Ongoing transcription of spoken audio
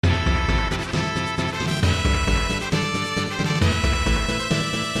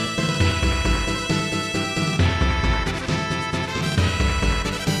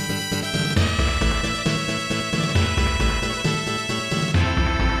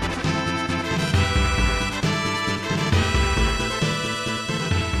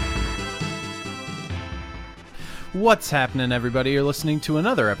What's happening, everybody? You're listening to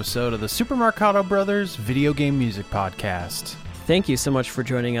another episode of the Super Marcato Brothers Video Game Music Podcast. Thank you so much for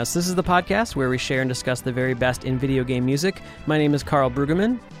joining us. This is the podcast where we share and discuss the very best in video game music. My name is Carl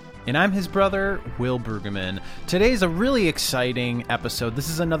Brueggemann. And I'm his brother, Will Brueggemann. Today's a really exciting episode. This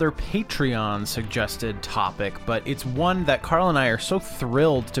is another Patreon-suggested topic, but it's one that Carl and I are so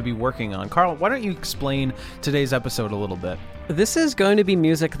thrilled to be working on. Carl, why don't you explain today's episode a little bit? This is going to be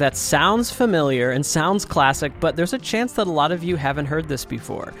music that sounds familiar and sounds classic, but there's a chance that a lot of you haven't heard this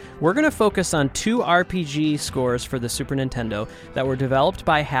before. We're going to focus on two RPG scores for the Super Nintendo that were developed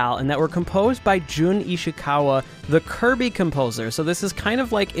by HAL and that were composed by Jun Ishikawa, the Kirby composer. So this is kind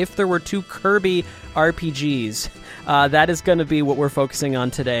of like if there were two Kirby RPGs. That is going to be what we're focusing on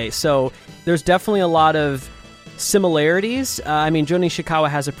today. So there's definitely a lot of similarities. Jun Ishikawa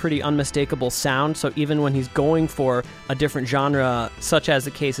has a pretty unmistakable sound, so even when he's going for a different genre, such as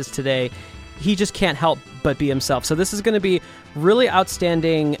the case is today, he just can't help but be himself. So this is going to be really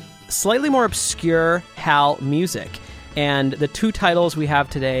outstanding, slightly more obscure HAL music. And the two titles we have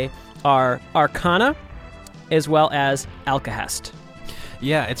today are Arcana as well as Alcahest.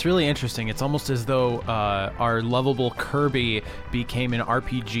 Yeah, it's really interesting. It's almost as though our lovable Kirby became an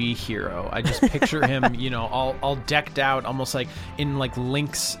RPG hero. I just picture him, all decked out, almost like in like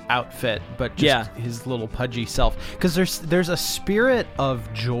Link's outfit, but just his little pudgy self. Because there's a spirit of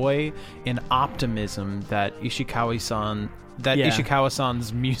joy and optimism that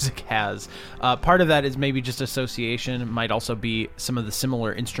Ishikawa-san's music has. Part of that is maybe just association. It might also be some of the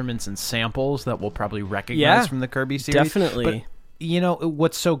similar instruments and samples that we'll probably recognize from the Kirby series. Definitely. But,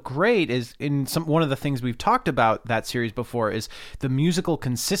 what's so great is one of the things we've talked about that series before is the musical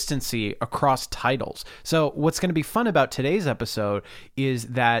consistency across titles. So what's going to be fun about today's episode is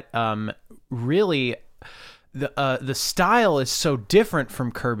that really the style is so different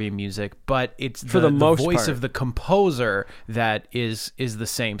from Kirby music, but it's the voice of the composer that is the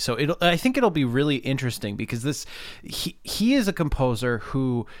same. So I think it'll be really interesting because he is a composer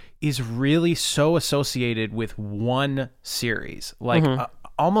who is really so associated with one series, like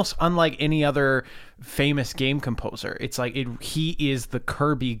almost unlike any other famous game composer. It's like he is the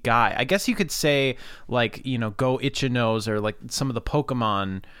Kirby guy. I guess you could say like Go Ichinos or like some of the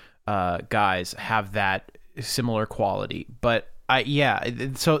Pokemon guys have that similar quality. But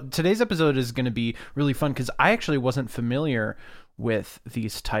so today's episode is going to be really fun because I actually wasn't familiar with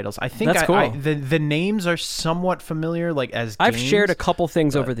these titles. I think that's cool. The names are somewhat familiar, like as games, I've shared a couple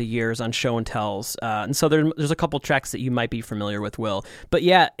things over the years on show and tells, and so there's a couple tracks that you might be familiar with, Will. But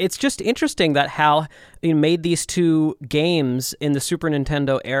yeah, it's just interesting that HAL made these two games in the Super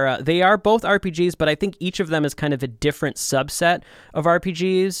Nintendo era. They are both RPGs, but I think each of them is kind of a different subset of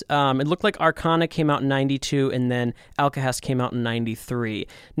RPGs. It looked like Arcana came out in 92, and then Alcahest came out in 93.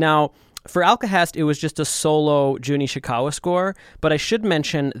 Now, for Alcahest, it was just a solo Jun Ishikawa score, but I should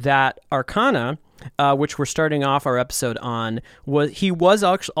mention that Arcana, which we're starting off our episode on, was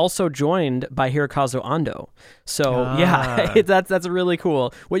also joined by Hirokazu Ando. So that's really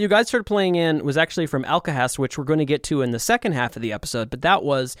cool. What you guys heard playing in was actually from Alcahest, which we're going to get to in the second half of the episode, but that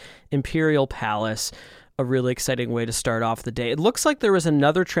was Imperial Palace. A really exciting way to start off the day. It looks like there was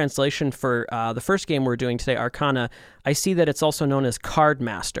another translation for the first game we're doing today, Arcana. I see that it's also known as Card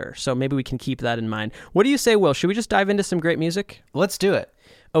Master, so maybe we can keep that in mind. What do you say, Will? Should we just dive into some great music? Let's do it.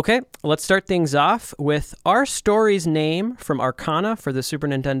 Okay, let's start things off with Our Story's Name from Arcana for the Super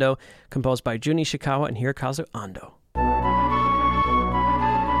Nintendo, composed by Jun Ishikawa and Hirokazu Ando.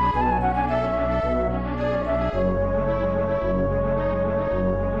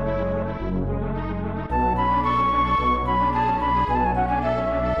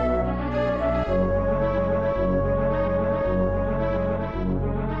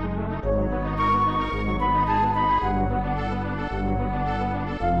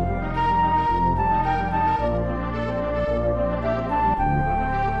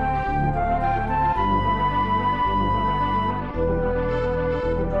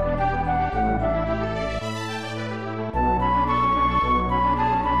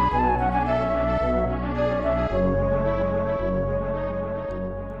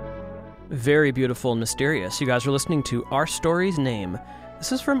 Very beautiful and mysterious. You guys are listening to Our Story's Name.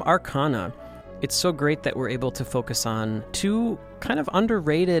 This is from Arcana. It's so great that we're able to focus on two kind of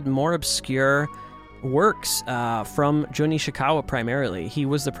underrated, more obscure works from Jun Ishikawa primarily. He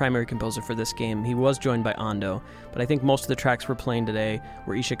was the primary composer for this game. He was joined by Ando, but I think most of the tracks we're playing today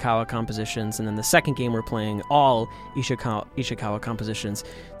were Ishikawa compositions, and then the second game we're playing all Ishikawa compositions.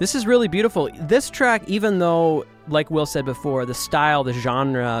 This is really beautiful. This track, even though, like Will said before, the style, the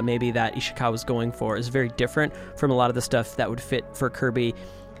genre maybe that Ishikawa was going for is very different from a lot of the stuff that would fit for Kirby,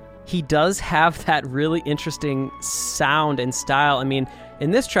 he does have that really interesting sound and style. I mean,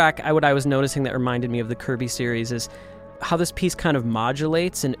 in this track, what I was noticing that reminded me of the Kirby series is how this piece kind of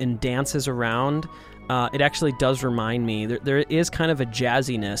modulates and dances around. It actually does remind me, there is kind of a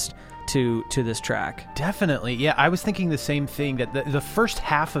jazziness to this track. Definitely. Yeah, I was thinking the same thing, that the first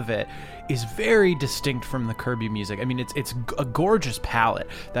half of it is very distinct from the Kirby music. I mean, it's a gorgeous palette,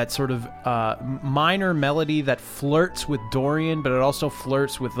 that sort of minor melody that flirts with Dorian, but it also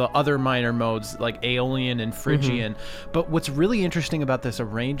flirts with the other minor modes like Aeolian and Phrygian. But what's really interesting about this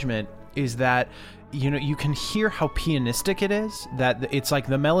arrangement is that you can hear how pianistic it is, that it's like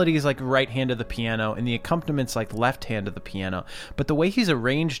the melody is like right hand of the piano and the accompaniment like left hand of the piano. But the way he's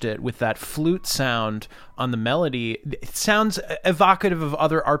arranged it with that flute sound on the melody, it sounds evocative of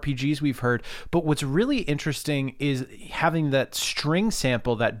other RPGs we've heard. But what's really interesting is having that string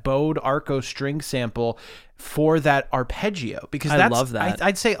sample, that bowed Arco string sample for that arpeggio, because I love that.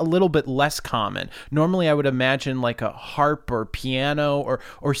 I'd say a little bit less common. Normally I would imagine like a harp or piano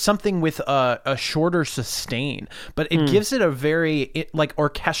or something with a shorter sustain, but it gives it a very like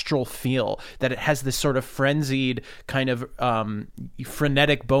orchestral feel, that it has this sort of frenzied kind of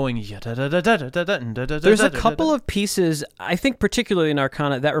frenetic bowing. There's a couple of pieces, I think particularly in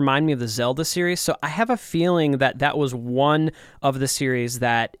Arcana, that remind me of the Zelda series, so I have a feeling that was one of the series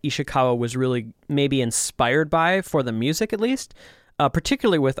that Ishikawa was really maybe inspired by, for the music at least,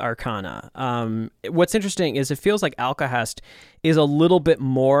 particularly with Arcana. What's interesting is it feels like Alcahest is a little bit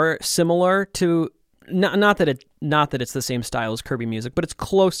more similar to, not that it's the same style as Kirby music, but it's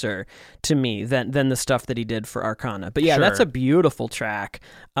closer to me than the stuff that he did for Arcana. But yeah, Sure. That's a beautiful track.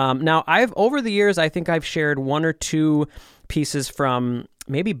 Now, over the years, I think I've shared one or two pieces from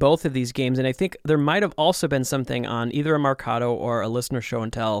maybe both of these games, and I think there might have also been something on either a Marcato or a listener show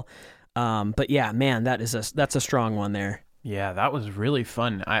and tell. But yeah, man, that's a strong one there. Yeah, that was really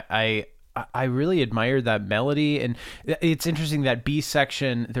fun. I really admired that melody, and it's interesting that B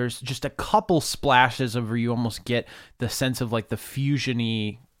section, there's just a couple splashes of where you almost get the sense of like the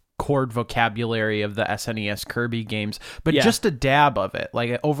fusion-y chord vocabulary of the SNES Kirby games, but Yeah. just a dab of it.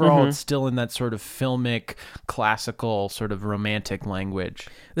 Like overall, it's still in that sort of filmic, classical, sort of romantic language.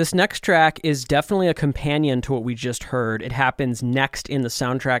 This next track is definitely a companion to what we just heard. It happens next in the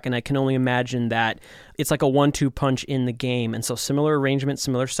soundtrack, and I can only imagine that it's like a 1-2 punch in the game, and so similar arrangement,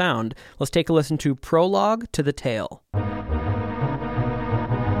 similar sound. Let's take a listen to Prologue to the Tale.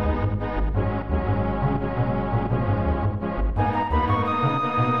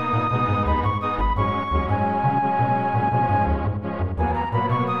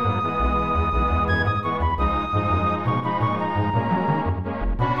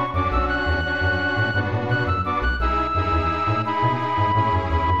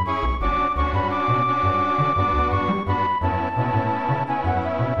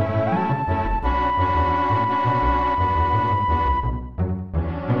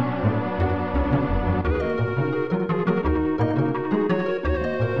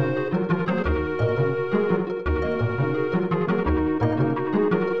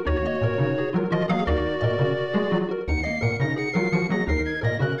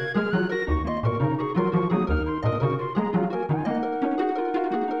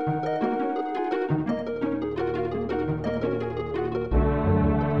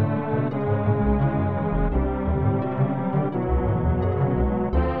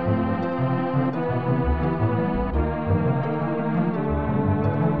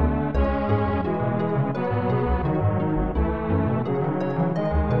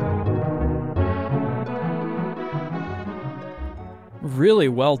 Really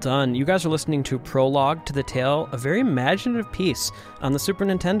well done. You guys are listening to Prologue to the Tale, a very imaginative piece on the Super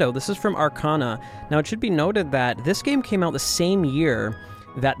Nintendo. This is from Arcana. Now, it should be noted that this game came out the same year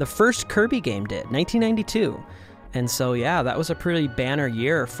that the first Kirby game did, 1992. And so, yeah, that was a pretty banner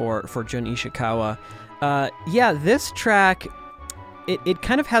year for Jun Ishikawa. This track, it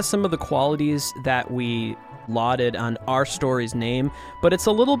kind of has some of the qualities that we lauded on Our Story's Name, but it's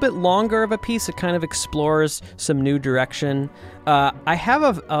a little bit longer of a piece. It kind of explores some new direction. I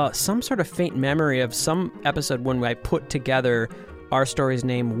have some sort of faint memory of some episode when I put together Our Story's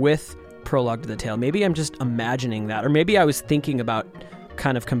Name with Prologue to the Tale. Maybe I'm just imagining that, or maybe I was thinking about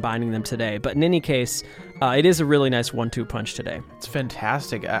kind of combining them today. But in any case, It is a really nice 1-2 punch today. It's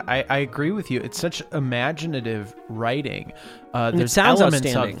fantastic. I agree with you. It's such imaginative writing. There's sounds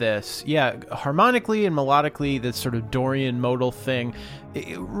elements of this. Yeah, harmonically and melodically, this sort of Dorian modal thing,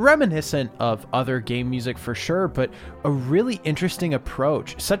 reminiscent of other game music for sure, but a really interesting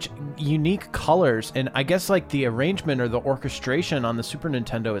approach. Such unique colors, and I guess like the arrangement or the orchestration on the Super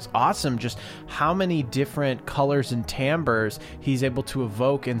Nintendo is awesome. Just how many different colors and timbres he's able to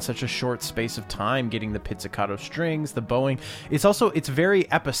evoke in such a short space of time, getting the pizzicato strings, the bowing. It's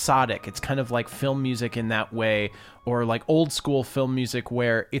very episodic. It's kind of like film music in that way, or like old school film music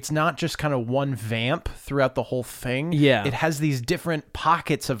where it's not just kind of one vamp throughout the whole thing. Yeah. It has these different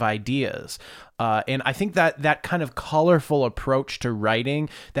pockets of ideas. And I think that kind of colorful approach to writing,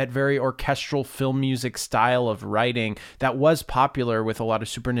 that very orchestral film music style of writing that was popular with a lot of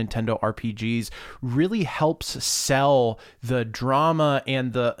Super Nintendo RPGs, really helps sell the drama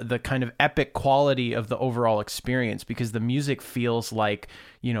and the kind of epic quality of the overall experience, because the music feels like,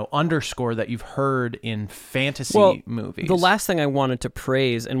 underscore that you've heard in fantasy movies. The last thing I wanted to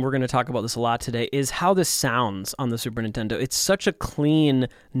praise, and we're going to talk about this a lot today, is how this sounds on the Super Nintendo. It's such a clean,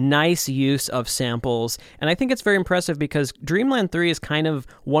 nice use of samples, and I think it's very impressive because Dreamland 3 is kind of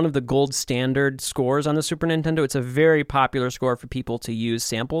one of the gold standard scores on the Super Nintendo. It's a very popular score for people to use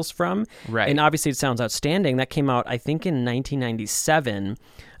samples from, right? And obviously it sounds outstanding. That came out, I think, in 1997.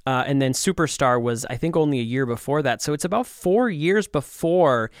 And then Superstar was, I think, only a year before that. So it's about 4 years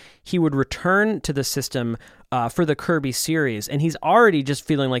before he would return to the system for the Kirby series. And he's already just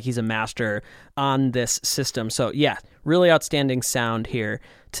feeling like he's a master on this system. So yeah, really outstanding sound here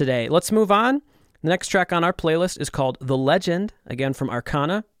today. Let's move on. The next track on our playlist is called The Legend, again from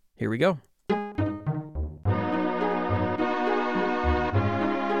Arcana. Here we go.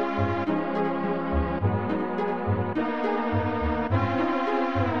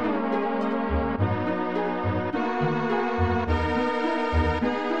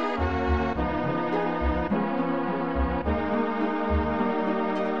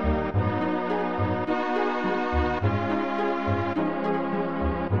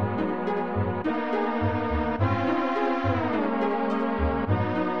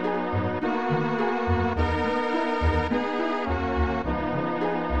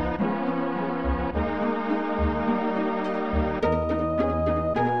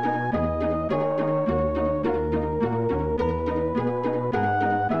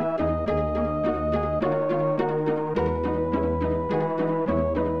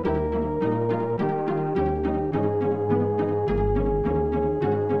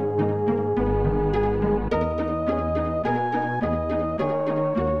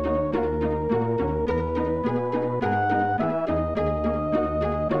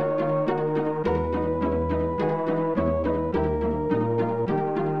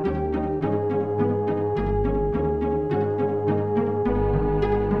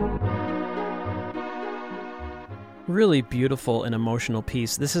 Really beautiful and emotional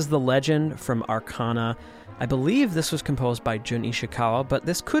piece. This is The Legend from Arcana. I believe this was composed by Jun Ishikawa, but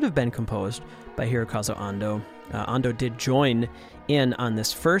this could have been composed by Hirokazu Ando. Ando did join in on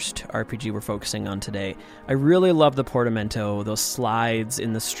this first RPG we're focusing on today. I really love the portamento. Those slides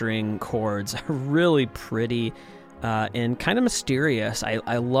in the string chords are really pretty and kind of mysterious.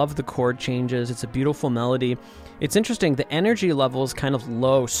 I love the chord changes. It's a beautiful melody. It's interesting. The energy level is kind of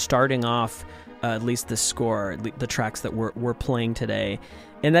low starting off, at least the score, the tracks that we're playing today.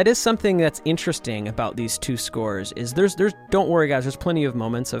 And that is something that's interesting about these two scores, is there's don't worry guys, there's plenty of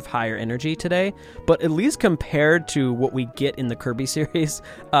moments of higher energy today, but at least compared to what we get in the Kirby series,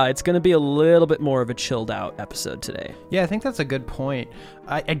 it's going to be a little bit more of a chilled out episode today. Yeah, I think that's a good point.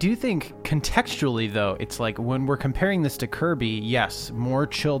 I do think contextually, though, it's like when we're comparing this to Kirby, yes, more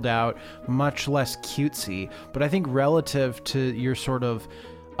chilled out, much less cutesy, but I think relative to your sort of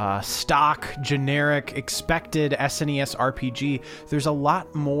stock, generic, expected SNES RPG, there's a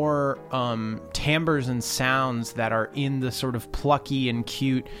lot more timbres and sounds that are in the sort of plucky and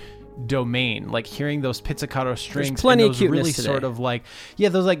cute domain. Like hearing those pizzicato strings, there's plenty and of those cuteness really today. sort of like, yeah,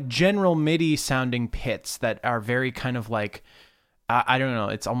 those like General MIDI sounding pits that are very kind of like, I don't know,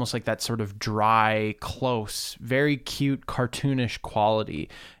 it's almost like that sort of dry, close, very cute, cartoonish quality.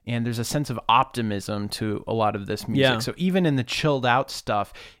 And there's a sense of optimism to a lot of this music. Yeah. So even in the chilled out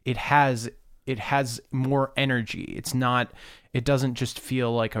stuff, it has more energy. It doesn't just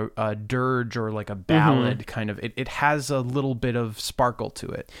feel like a dirge or like a ballad kind of. It has a little bit of sparkle to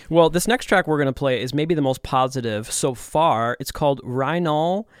it. Well, this next track we're going to play is maybe the most positive so far. It's called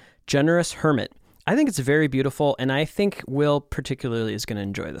Rheinal Generous Hermit. I think it's very beautiful, and I think Will particularly is going to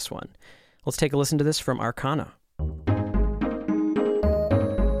enjoy this one. Let's take a listen to this from Arcana.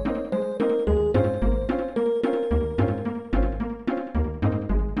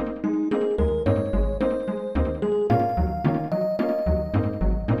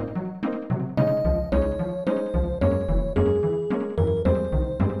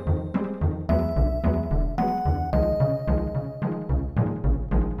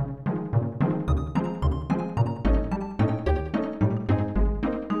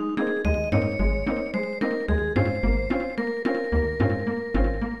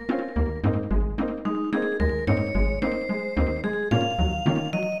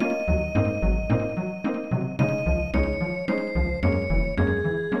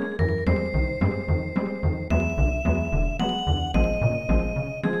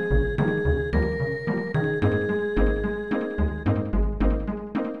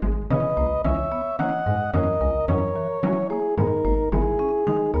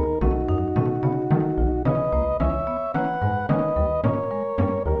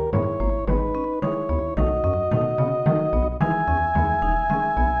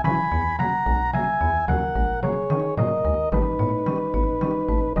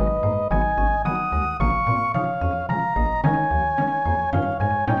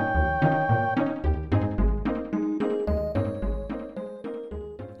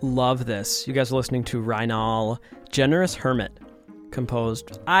 love this. You guys are listening to Rheinal Generous Hermit,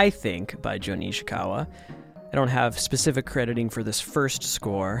 composed, I think, by Jun Ishikawa. I don't have specific crediting for this first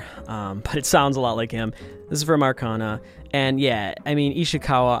score, but it sounds a lot like him. This is from Arcana. And yeah, I mean,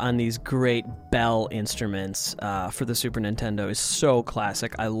 Ishikawa on these great bell instruments for the Super Nintendo is so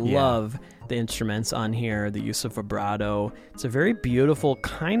classic. I love the instruments on here, the use of vibrato. It's a very beautiful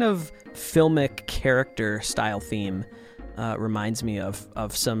kind of filmic character style theme. Reminds me of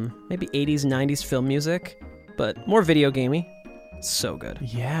some maybe 80s, 90s film music, but more video gamey. So good.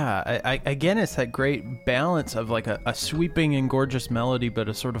 Yeah, again, it's that great balance of like a sweeping and gorgeous melody, but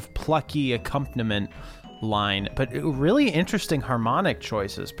a sort of plucky accompaniment line. But really interesting harmonic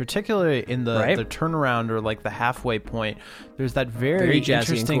choices, particularly in the turnaround or like the halfway point. There's that very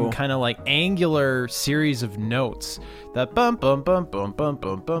interesting cool. kind of like angular series of notes. That bum bum bum bum bum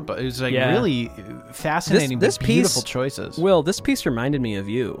bum bum. It was like really fascinating, this but beautiful piece, choices. Will, this piece reminded me of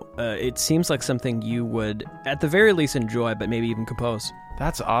you. It seems like something you would, at the very least, enjoy, but maybe even compose.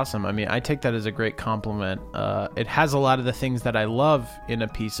 That's awesome. I mean, I take that as a great compliment. It has a lot of the things that I love in a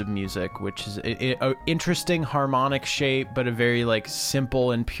piece of music, which is an interesting harmonic shape, but a very like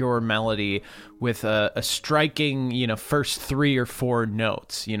simple and pure melody with a striking, first 3 or 4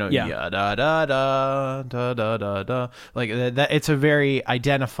 notes. Ya da da da da da da da. Like that. It's a very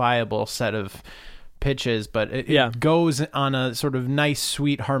identifiable set of pitches, but it goes on a sort of nice,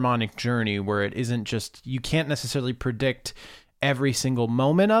 sweet harmonic journey where it isn't just, you can't necessarily predict every single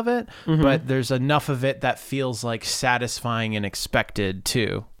moment of it, but there's enough of it that feels like satisfying and expected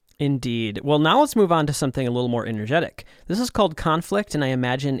too. Indeed. Well, now let's move on to something a little more energetic. This is called Conflict, and I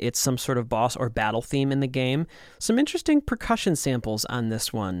imagine it's some sort of boss or battle theme in the game. Some interesting percussion samples on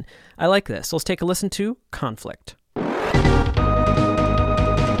this one. I like this. Let's take a listen to Conflict.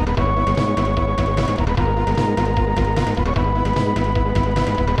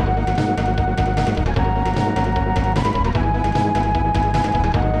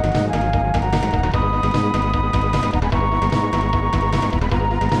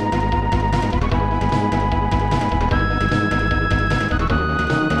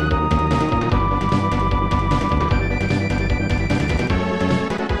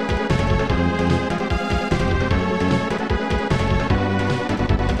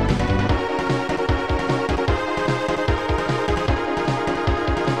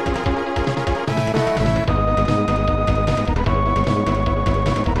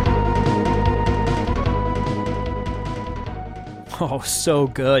 Oh, so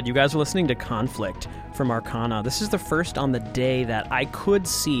good. You guys are listening to Conflict from Arcana. This is the first on the day that I could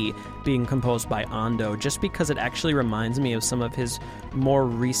see being composed by Ando, just because it actually reminds me of some of his more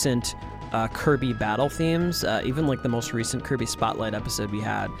recent Kirby battle themes, even like the most recent Kirby Spotlight episode we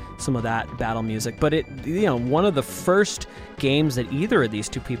had, some of that battle music. But it, one of the first games that either of these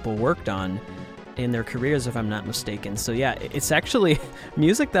two people worked on in their careers, if I'm not mistaken. So yeah, it's actually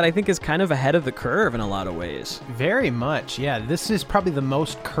music that I think is kind of ahead of the curve in a lot of ways. Very much, yeah. This is probably the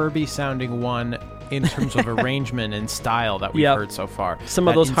most Kirby-sounding one in terms of arrangement and style that we've heard so far. Some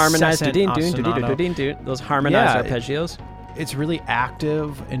of those harmonized those harmonized arpeggios. It's really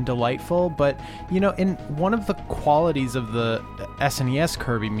active and delightful, but in one of the qualities of the SNES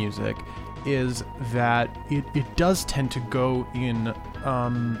Kirby music is that it does tend to go in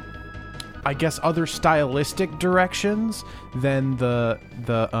I guess other stylistic directions than the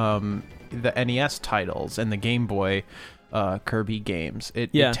NES titles and the Game Boy Kirby games.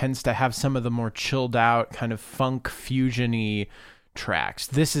 It tends to have some of the more chilled out kind of funk fusion-y tracks.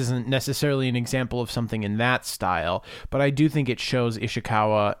 This isn't necessarily an example of something in that style, but I do think it shows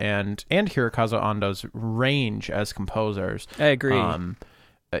Ishikawa and Hirokazu Ando's range as composers. I agree.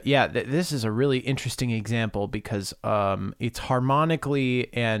 This is a really interesting example because it's harmonically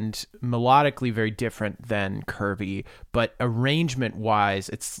and melodically very different than Kirby, but arrangement-wise,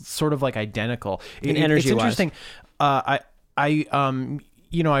 it's sort of like identical. Energy-wise. It's interesting. I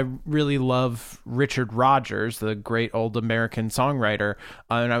really love Richard Rodgers, the great old American songwriter,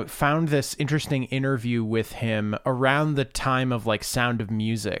 and I found this interesting interview with him around the time of like Sound of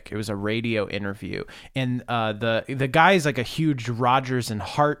Music. It was a radio interview, and the guy is like a huge Rodgers and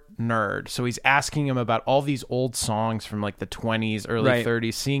Hart nerd, so he's asking him about all these old songs from like the 20s, early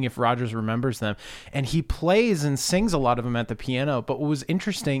 30s, seeing if Rodgers remembers them, and he plays and sings a lot of them at the piano. But what was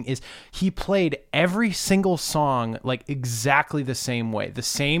interesting is he played every single song like exactly the same way, the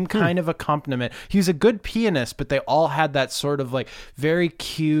same kind of accompaniment. He was a good pianist, but they all had that sort of like very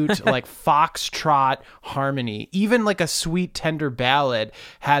cute like foxtrot harmony. Even like a sweet tender ballad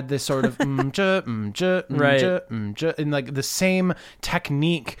had this sort of and like the same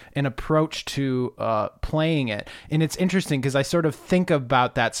technique an approach to playing it. And it's interesting because I sort of think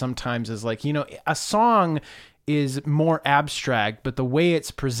about that sometimes as like, a song is more abstract, but the way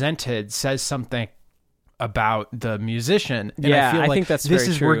it's presented says something about the musician. And yeah, I feel like think that's this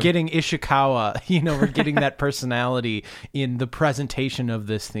very is true. we're getting Ishikawa, we're getting that personality in the presentation of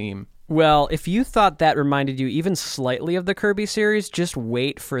this theme. Well, if you thought that reminded you even slightly of the Kirby series, just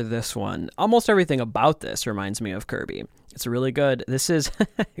wait for this one. Almost everything about this reminds me of Kirby. It's really good. This is,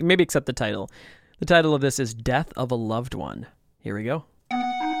 maybe except the title. The title of this is Death of a Loved One. Here we go.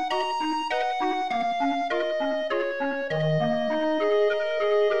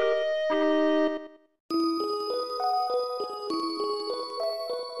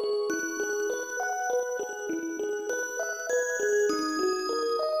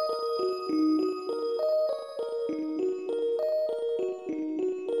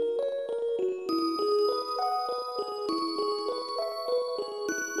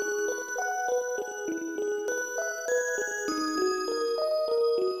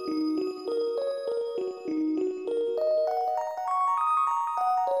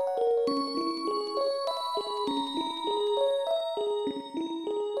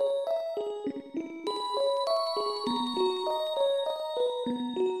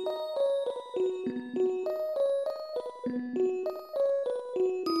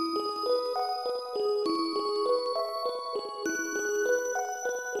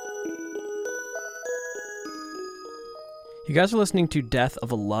 You guys are listening to Death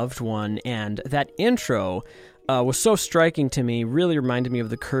of a Loved One, and that intro was so striking to me, really reminded me of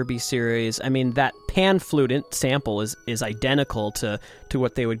the Kirby series. I mean, that pan flute sample is identical to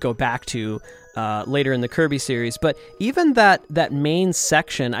what they would go back to later in the Kirby series. But even that main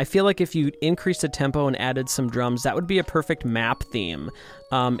section, I feel like if you increased the tempo and added some drums, that would be a perfect map theme.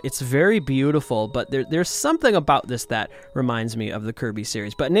 It's very beautiful, but there's something about this that reminds me of the Kirby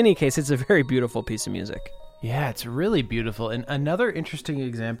series. But in any case, it's a very beautiful piece of music. Yeah, it's really beautiful. And another interesting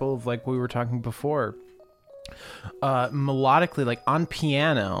example of like we were talking before, melodically, like on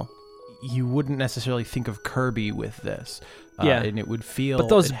piano, you wouldn't necessarily think of Kirby with this. Yeah. And it would feel... But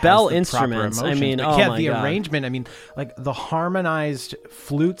those it has bell the instruments, proper I emotions. mean, But oh yeah, my the God. arrangement, I mean, like the harmonized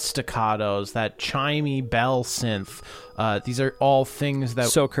flute staccatos, that chimey bell synth, these are all things that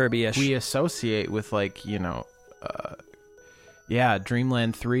So Kirby-ish. we associate with like,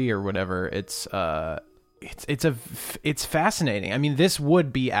 Dreamland 3 or whatever. It's fascinating. I mean, this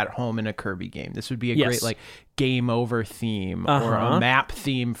would be at home in a Kirby game. This would be a Yes. great like game over theme or a map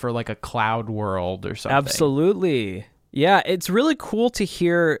theme for like a cloud world or something. Absolutely. Yeah, it's really cool to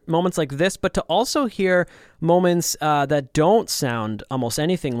hear moments like this, but to also hear moments that don't sound almost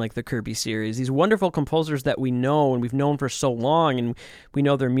anything like the Kirby series. These wonderful composers that we know and we've known for so long, and we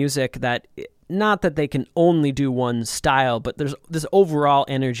know their music that... Not that they can only do one style, but there's this overall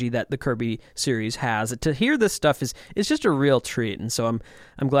energy that the Kirby series has. To hear this stuff is just a real treat, and so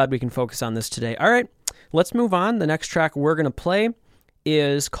I'm glad we can focus on this today. All right, let's move on. The next track we're going to play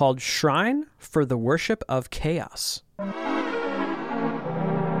is called Shrine for the Worship of Chaos.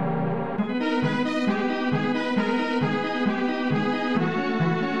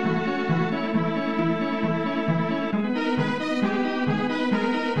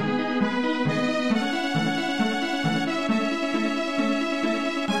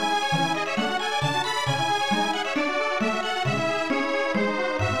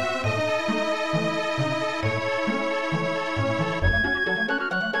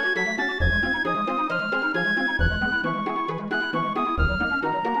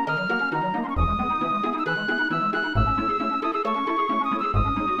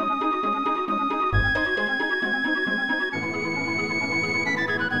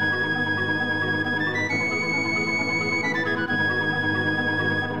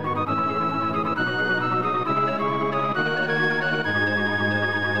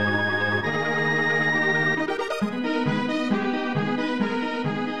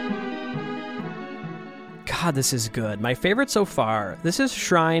 God, this is good. My favorite so far. This is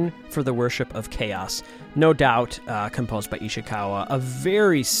Shrine for the Worship of Chaos. No doubt composed by Ishikawa. A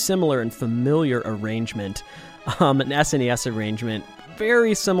very similar and familiar arrangement. An SNES arrangement.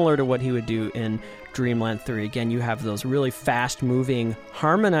 Very similar to what he would do in Dreamland 3. Again, you have those really fast-moving,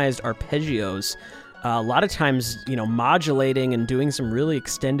 harmonized arpeggios. A lot of times, modulating and doing some really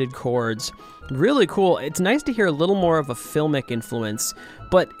extended chords. Really cool. It's nice to hear a little more of a filmic influence,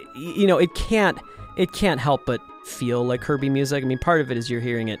 but, it can't help but feel like Kirby music. I mean, part of it is you're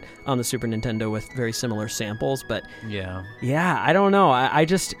hearing it on the Super Nintendo with very similar samples, but yeah, I don't know.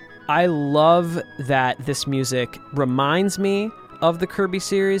 I love that this music reminds me of the Kirby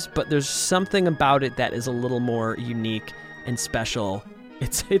series, but there's something about it that is a little more unique and special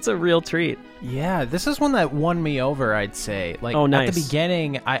It's a real treat. Yeah, this is one that won me over, I'd say. Like, Oh, nice. At the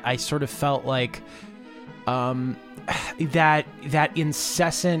beginning, I sort of felt like that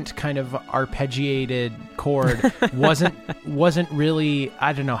incessant kind of arpeggiated chord wasn't really,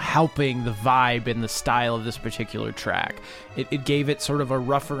 I don't know, helping the vibe and the style of this particular track. It gave it sort of a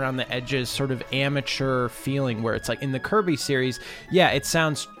rough around the edges, sort of amateur feeling, where it's like in the Kirby series, yeah, it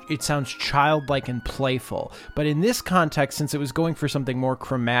sounds childlike and playful. But in this context, since it was going for something more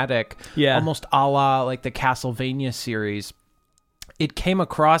chromatic, almost a la like the Castlevania series, it came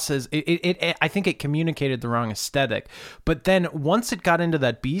across as I think it communicated the wrong aesthetic. But then once it got into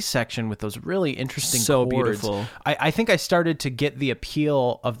that B section with those really interesting chords, beautiful. I think I started to get the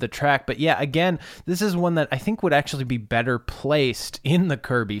appeal of the track. But yeah, again, this is one that I think would actually be better placed in the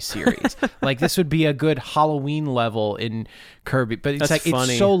Kirby series. Like, this would be a good Halloween level in Kirby, but it's That's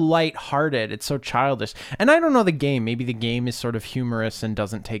funny. It's so lighthearted, it's so childish. And I don't know the game. Maybe the game is sort of humorous and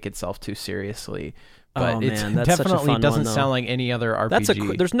doesn't take itself too seriously. But That's such a definitely fun doesn't one, though. sound like any other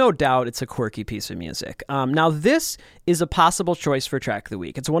RPG. There's no doubt it's a quirky piece of music. Now, this is a possible choice for track of the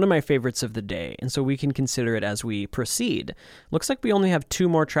week. It's one of my favorites of the day, and so we can consider it as we proceed. Looks like we only have 2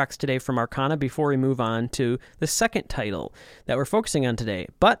 more tracks today from Arcana before we move on to the second title that we're focusing on today.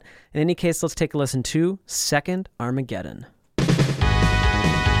 But in any case, let's take a listen to Second Armageddon.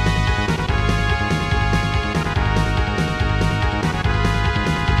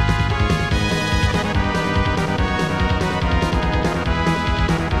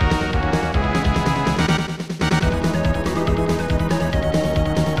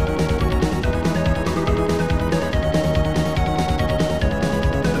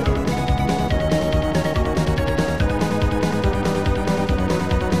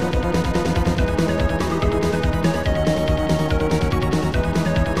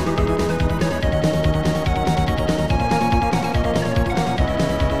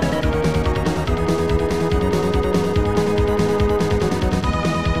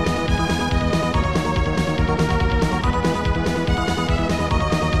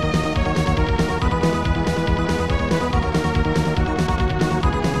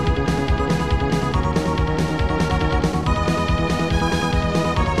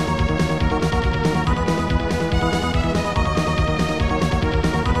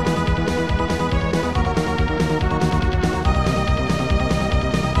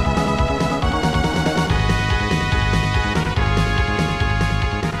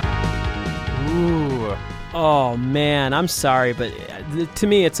 Oh, man, I'm sorry, but to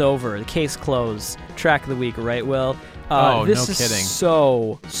me, it's over. The case closed. Track of the week, right, Will? This no is kidding.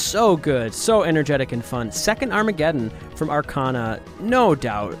 So good, so energetic and fun. Second Armageddon from Arcana, no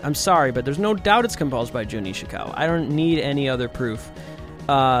doubt. I'm sorry, but there's no doubt it's composed by Jun Ishikawa. I don't need any other proof.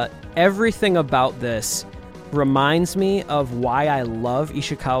 Everything about this reminds me of why I love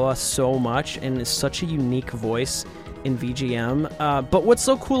Ishikawa so much and is such a unique voice in VGM. But what's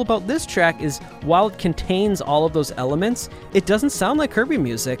so cool about this track is while it contains all of those elements, it doesn't sound like Kirby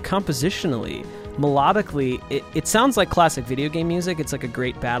music compositionally. Melodically, it sounds like classic video game music. It's like a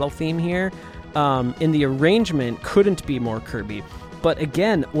great battle theme here. And the arrangement couldn't be more Kirby. But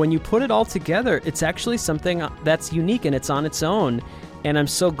again, when you put it all together, it's actually something that's unique and it's on its own. And I'm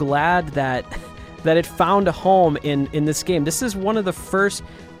so glad that it found a home in this game. This is one of the first...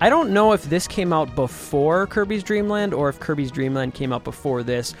 I don't know if this came out before Kirby's Dream Land or if Kirby's Dream Land came out before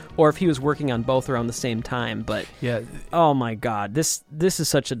this or if he was working on both around the same time, but yeah. Oh my god, this is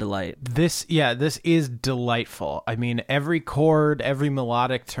such a delight. This is delightful. I mean, every chord, every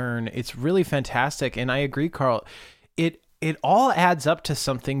melodic turn, it's really fantastic. And I agree, Carl. It all adds up to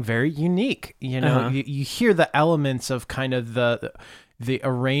something very unique. You know, you hear the elements of kind of the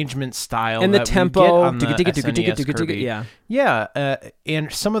arrangement style and the that tempo, we get on the SNES Kirby. Yeah,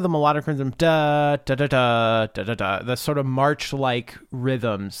 and some of the melodic rhythm, da da da da da da da, the sort of march-like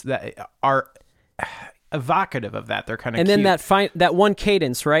rhythms that are evocative of that. They're kind of and cute. then that one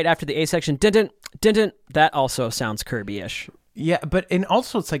cadence right after the A section, dun dun dun, that also sounds Kirby-ish. Yeah, and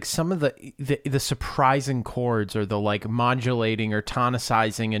also it's like some of the surprising chords or the like modulating or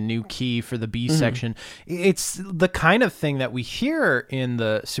tonicizing a new key for the B section. It's the kind of thing that we hear in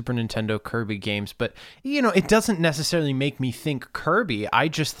the Super Nintendo Kirby games, but you know, it doesn't necessarily make me think Kirby. I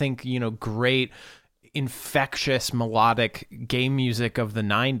just think, you know, great infectious melodic game music of the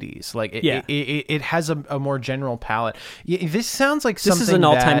 90s. Like it has a more general palette. This sounds like something. This is an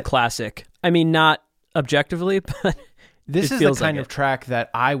all-time classic. I mean, not objectively, but this is the kind of track that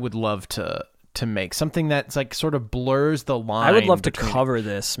I would love to make. Something that's like sort of blurs the line. I would love to cover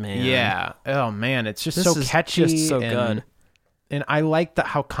this, man. Yeah. Oh man, it's just this so is catchy. Just so and good. and I like that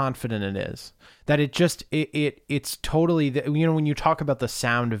how confident it is. That it's totally, when you talk about the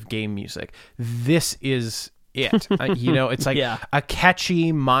sound of game music, this is it. It's like a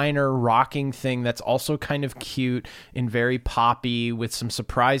catchy minor rocking thing that's also kind of cute and very poppy with some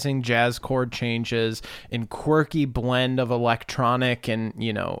surprising jazz chord changes and quirky blend of electronic and,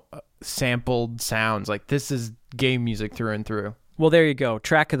 sampled sounds. Like, this is game music through and through. Well, there you go.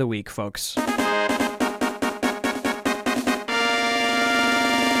 Track of the week, folks.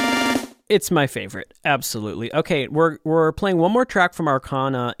 It's my favorite, absolutely. Okay, we're playing one more track from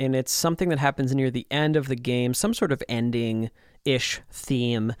Arcana, and it's something that happens near the end of the game, some sort of ending-ish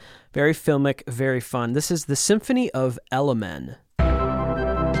theme. Very filmic, very fun. This is the Symphony of Elemen.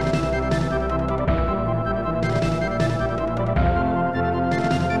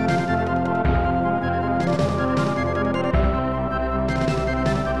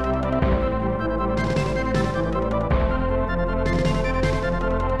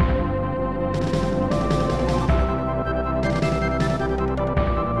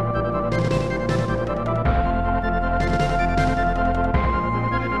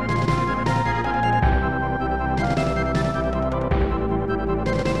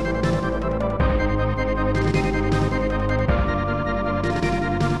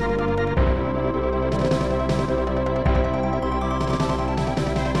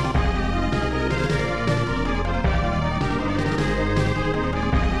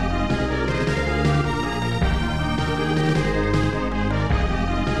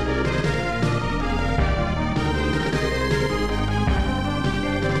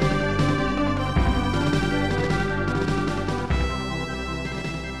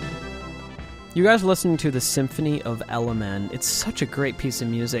 You guys are listening to the Symphony of Elemen. It's such a great piece of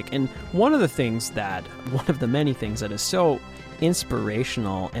music, and one of the many things that is so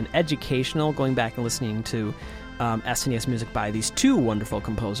inspirational and educational, going back and listening to SNES music by these two wonderful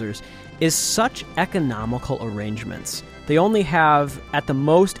composers, is such economical arrangements. They only have, at the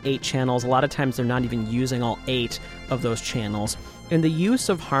most, 8 channels. A lot of times they're not even using all 8 of those channels. And the use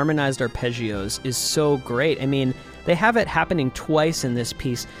of harmonized arpeggios is so great. I mean, they have it happening twice in this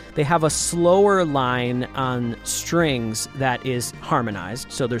piece. They have a slower line on strings that is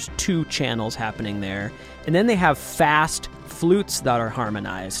harmonized, so there's 2 channels happening there. And then they have fast flutes that are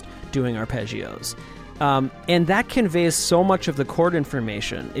harmonized doing arpeggios. And that conveys so much of the chord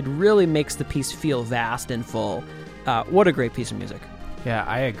information. It really makes the piece feel vast and full. What a great piece of music. Yeah,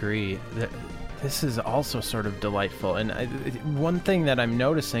 I agree. This is also sort of delightful. And one thing that I'm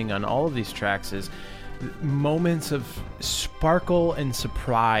noticing on all of these tracks is moments of sparkle and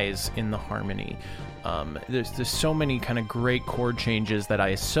surprise in the harmony. There's so many kind of great chord changes that I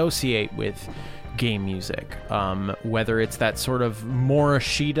associate with game music, whether it's that sort of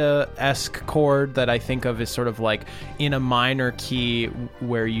Morishita-esque chord that I think of as sort of like in a minor key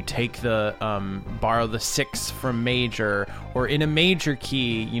where you take the borrow the 6 from major, or in a major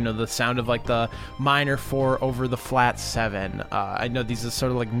key, the sound of like the minor 4 over the flat 7. I know these are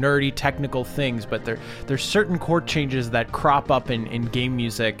sort of like nerdy technical things, but there's certain chord changes that crop up in game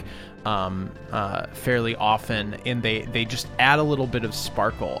music fairly often, and they just add a little bit of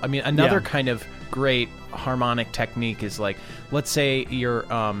sparkle. I mean, another kind of great harmonic technique is like, let's say you're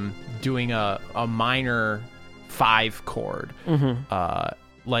doing a minor 5 chord.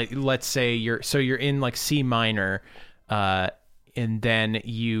 Like, let's say you're in like C minor, and then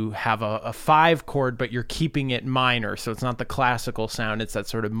you have a 5 chord, but you're keeping it minor, so it's not the classical sound, it's that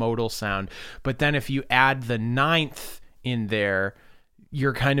sort of modal sound. But then if you add the 9th in there,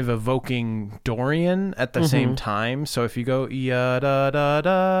 you're kind of evoking Dorian at the same time. So if you go ya da da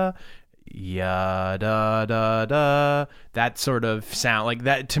da, ya da da da, that sort of sound, like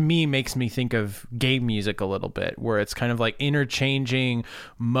that to me makes me think of game music a little bit, where it's kind of like interchanging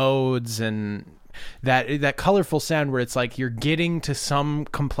modes and that colorful sound where it's like you're getting to some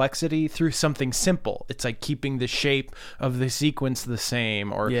complexity through something simple. It's like keeping the shape of the sequence the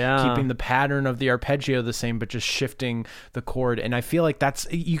same, or keeping the pattern of the arpeggio the same, but just shifting the chord. And I feel like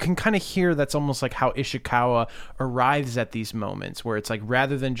you can kind of hear that's almost like how Ishikawa arrives at these moments, where it's like,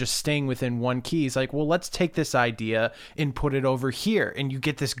 rather than just staying within one key, he's like, well, let's take this idea and put it over here. And you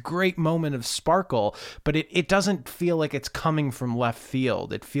get this great moment of sparkle, but it doesn't feel like it's coming from left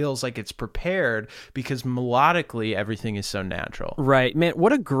field. It feels like it's prepared, because melodically everything is so natural. Right. Man,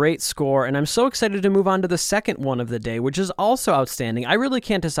 what a great score. And I'm so excited to move on to the second one of the day, which is also outstanding. I really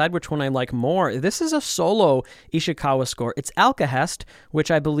can't decide which one I like more. This is a solo Ishikawa score. It's Alcahest,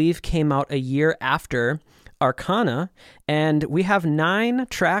 which I believe came out a year after Arcana, and we have 9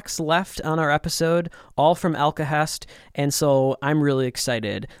 tracks left on our episode, all from Alcahest, and so I'm really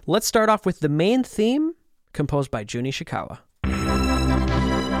excited. Let's start off with the main theme, composed by Jun Ishikawa.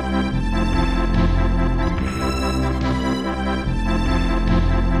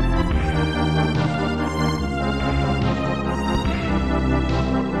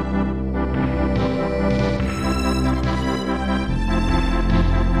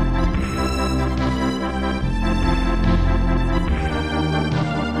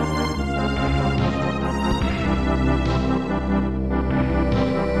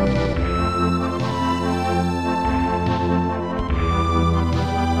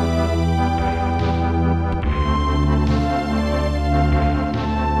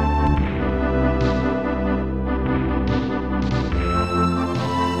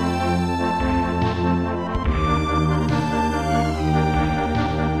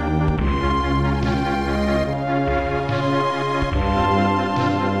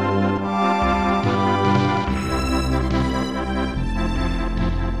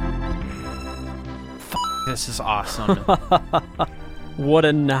 this is awesome. What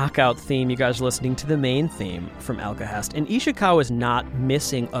a knockout theme. You guys are listening to the main theme from Alcahest. And Ishikawa is not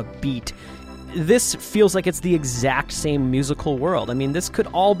missing a beat. This feels like it's the exact same musical world. I mean, this could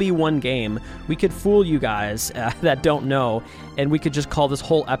all be one game. We could fool you guys that don't know, and we could just call this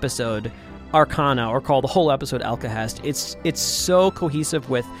whole episode Arcana, or call the whole episode Alcahest. It's so cohesive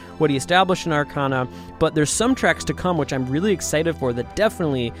with what he established in Arcana, but there's some tracks to come which I'm really excited for that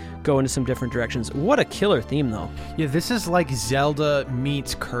definitely go into some different directions. What a killer theme, though. Yeah, this is like Zelda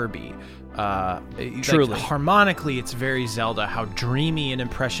meets Kirby. Truly. Like, harmonically, it's very Zelda, how dreamy and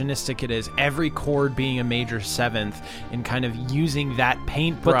impressionistic it is, every chord being a major seventh, and kind of using that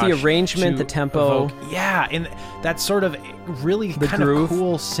paintbrush. But the arrangement, the tempo. Yeah, and that sort of really the kind groove. of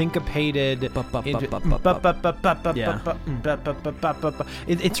cool syncopated.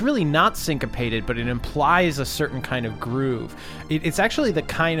 It's really not syncopated, but it implies a certain kind of groove. It's actually the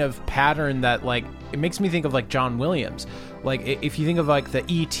kind of pattern that, like, it makes me think of like John Williams. Like, if you think of like the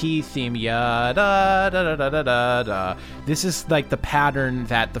E.T. theme, da da da da da da da. This is like the pattern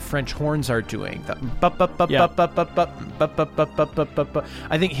that the French horns are doing.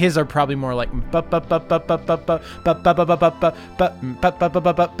 I think his are probably more like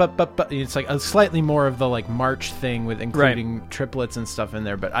it's like a slightly more of the like march thing with including triplets and stuff in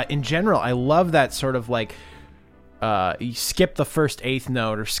there. But in general, I love that sort of like you skip the first eighth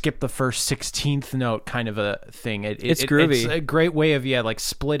note or skip the first 16th note kind of a thing. It's groovy. It's a great way of like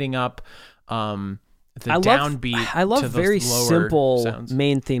splitting up the downbeat. I love to the very lower simple sounds.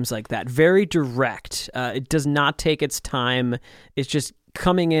 main themes like that. Very direct. It does not take its time. It's just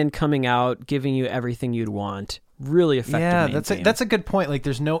coming in, coming out, giving you everything you'd want. Really effective. Yeah, main theme. that's a good point. Like,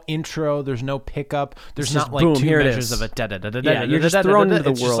 there's no intro, there's no pickup, there's not like boom, two here it measures is. of a da da da da Yeah, da. you're just thrown into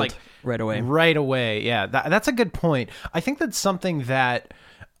the world like right away. Right away. Yeah, that's a good point. I think that's something that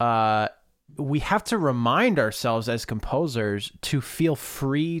we have to remind ourselves as composers to feel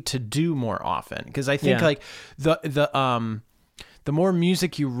free to do more often, because I think like the more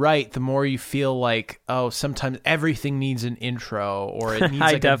music you write, the more you feel like, oh, sometimes everything needs an intro, or it needs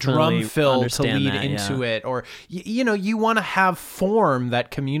like a drum fill to lead into it, or you want to have form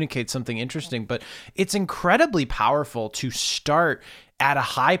that communicates something interesting. But it's incredibly powerful to start at a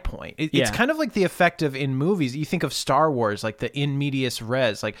high point. It's kind of like the effect of in movies. You think of Star Wars, like the in medias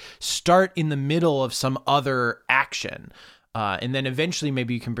res, like start in the middle of some other action. And then eventually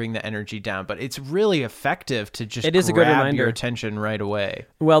maybe you can bring the energy down. But it's really effective to just grab your attention right away.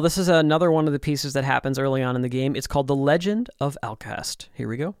 Well, this is another one of the pieces that happens early on in the game. It's called The Legend of Alcahest. Here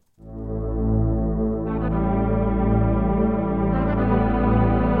we go.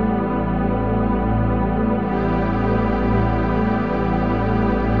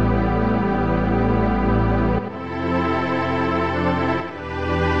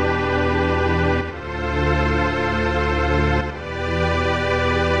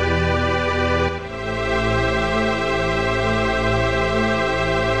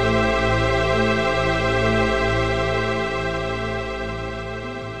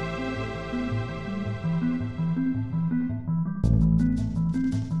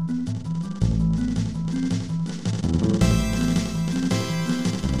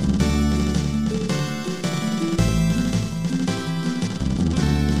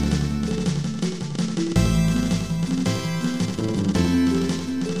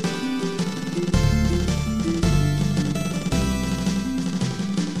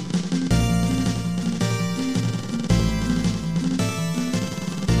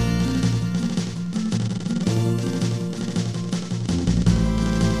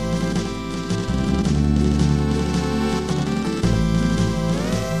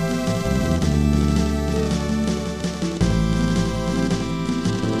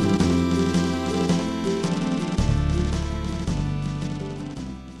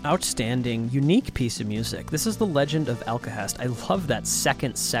 Outstanding, unique piece of music. This is The Legend of Alcahest. I love that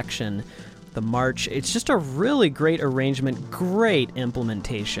second section, the march. It's just a really great arrangement, great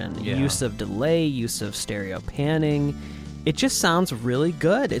implementation. Yeah. Use of delay, use of stereo panning. It just sounds really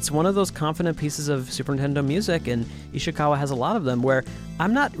good. It's one of those confident pieces of Super Nintendo music, and Ishikawa has a lot of them, where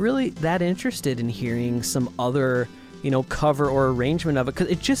I'm not really that interested in hearing some other, cover or arrangement of it, because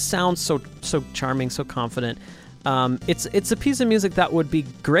it just sounds so charming, so confident. It's a piece of music that would be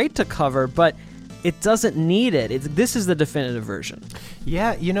great to cover, but it doesn't need it. This is the definitive version.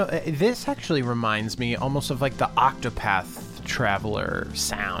 Yeah, this actually reminds me almost of like the Octopath Traveler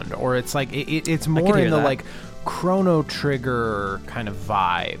sound, or it's like it's more in the like Chrono Trigger kind of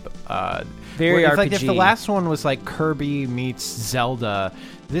vibe. Very RPG. If the last one was like Kirby meets Zelda,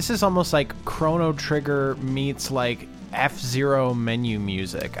 this is almost like Chrono Trigger meets like F-Zero menu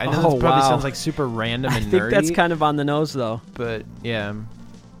music. I know Oh, this probably wow. sounds like super random and I think nerdy, that's kind of on the nose, though. but yeah.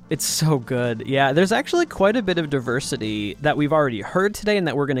 It's so good. Yeah, there's actually quite a bit of diversity that we've already heard today and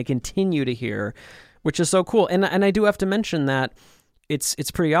that we're going to continue to hear, which is so cool. And I do have to mention that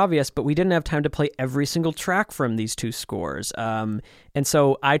it's pretty obvious, but we didn't have time to play every single track from these two scores. And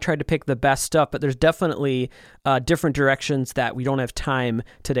so I tried to pick the best stuff, but there's definitely different directions that we don't have time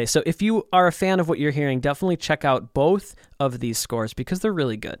today. So if you are a fan of what you're hearing, definitely check out both of these scores because they're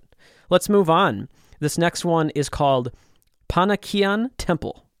really good. Let's move on. This next one is called Panakian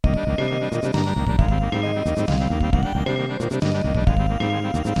Temple.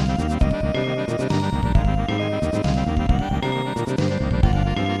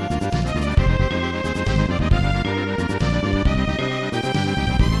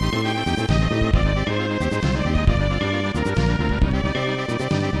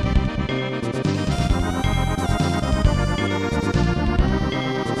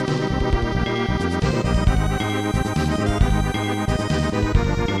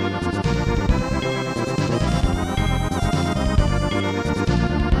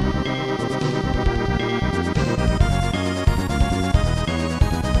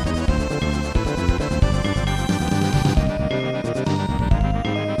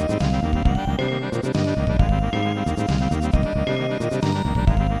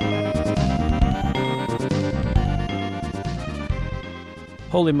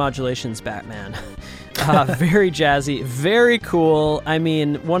 Holy modulations, Batman. Very jazzy, very cool. I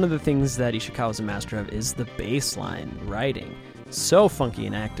mean, one of the things that Ishikawa's a master of is the bass line writing. So funky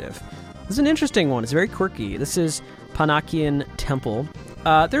and active. This is an interesting one. It's very quirky. This is Panakian Temple.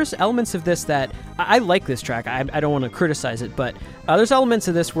 There's elements of this that I like this track. I don't want to criticize it, but there's elements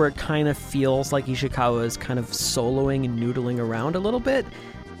of this where it kind of feels like Ishikawa is kind of soloing and noodling around a little bit.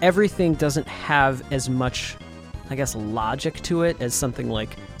 Everything doesn't have as much, I guess, logic to it as something like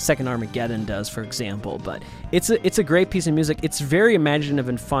Second Armageddon does, for example. But it's a great piece of music. It's very imaginative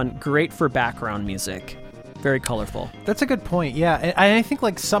and fun. Great for background music. Very colorful. That's a good point. Yeah, and I think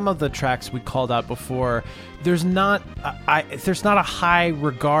like some of the tracks we called out before, there's not a high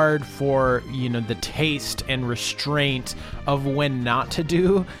regard for, you know, the taste and restraint of when not to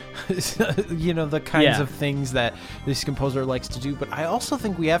do, you know, the kinds of things that this composer likes to do. But I also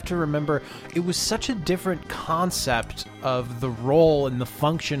think we have to remember it was such a different concept of the role and the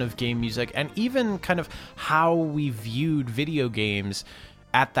function of game music, and even kind of how we viewed video games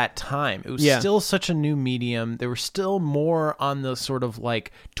at that time. It was still such a new medium. They were still more on the sort of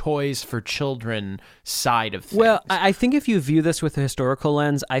like toys for children side of things. Well, I think if you view this with a historical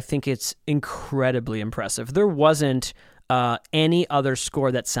lens, I think it's incredibly impressive. There wasn't any other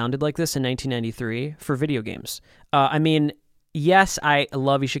score that sounded like this in 1993 for video games. I mean, yes, I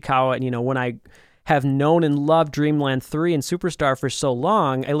love Ishikawa, and, you know, when I have known and loved Dreamland 3 and Superstar for so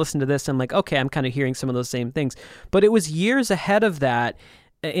long, I listened to this and I'm like, okay, I'm kind of hearing some of those same things. But it was years ahead of that.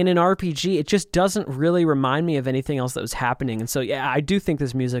 In an RPG, it just doesn't really remind me of anything else that was happening. And so, yeah, I do think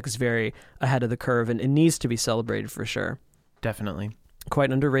this music is very ahead of the curve, and it needs to be celebrated for sure. Definitely.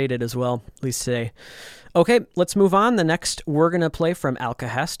 Quite underrated as well, at least today. Okay, let's move on. The next we're going to play from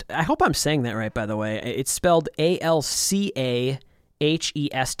Alcahest. I hope I'm saying that right, by the way. It's spelled Alcahest,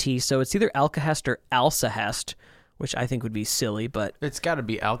 so it's either Alcahest or Alcahest, which I think would be silly, but It's got to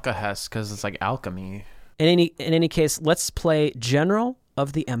be Alcahest because it's like alchemy. in any case, let's play General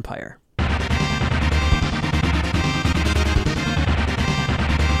of the Empire.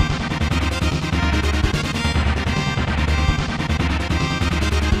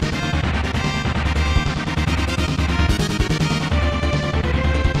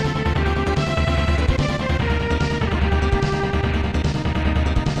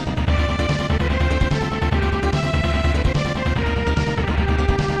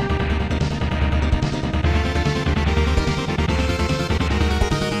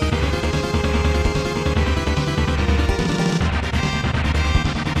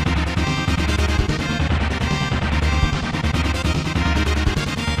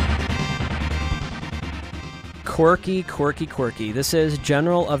 Quirky. This is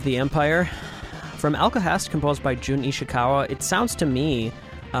General of the Empire from Alcahest, composed by Jun Ishikawa. It sounds to me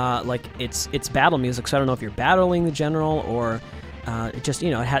like it's battle music, so I don't know if you're battling the general or it just, you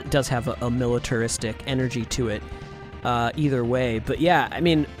know, it does have a militaristic energy to it either way. But yeah, I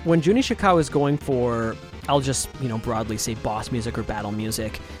mean, when Jun Ishikawa is going for, I'll just, you know, broadly say boss music or battle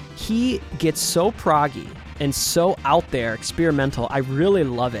music, he gets so proggy and so out there, experimental. I really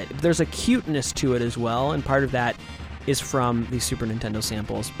love it. There's a cuteness to it as well, and part of that is from the Super Nintendo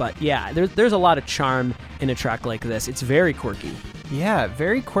samples. But yeah, there's a lot of charm in a track like this. It's very quirky. Yeah,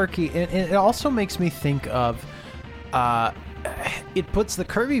 very quirky. And it also makes me think of it puts the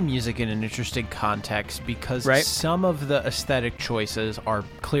Kirby music in an interesting context because Right. some of the aesthetic choices are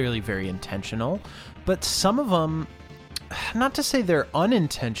clearly very intentional, but some of them, not to say they're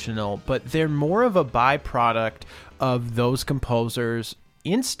unintentional, but they're more of a byproduct of those composers'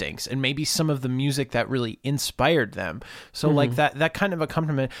 instincts and maybe some of the music that really inspired them. So like that kind of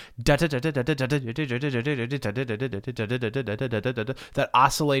accompaniment, that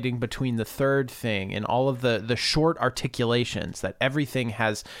oscillating between the third thing and all of the short articulations that everything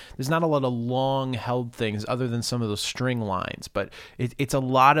has. There's not a lot of long held things other than some of those string lines, but it's a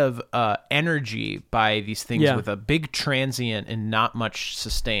lot of energy by these things with a big transient and not much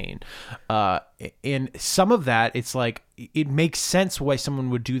sustain. And some of that, it's like, it makes sense why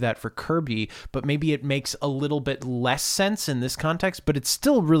someone would do that for Kirby, but maybe it makes a little bit less sense in this context, but it's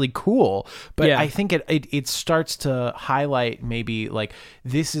still really cool. But I think it starts to highlight maybe like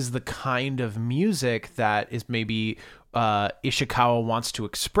this is the kind of music that is maybe Ishikawa wants to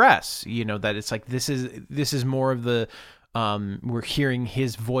express, that it's like this is more of the we're hearing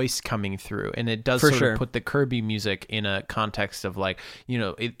his voice coming through, and it does sort of put the Kirby music in a context of like,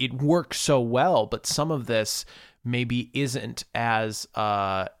 it works so well, but some of this maybe isn't as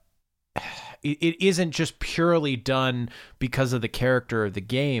it isn't just purely done because of the character of the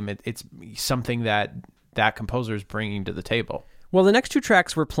game. It's something that composer is bringing to the table. Well, the next two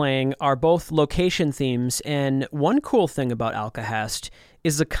tracks we're playing are both location themes, and one cool thing about Alcahest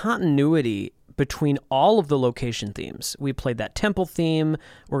is the continuity between all of the location themes. We played that temple theme,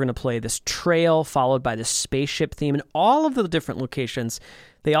 we're going to play this trail followed by this spaceship theme, and all of the different locations,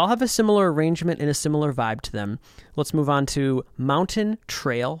 they all have a similar arrangement and a similar vibe to them. Let's move on to Mountain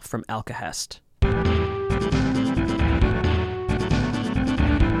Trail from Alcahest.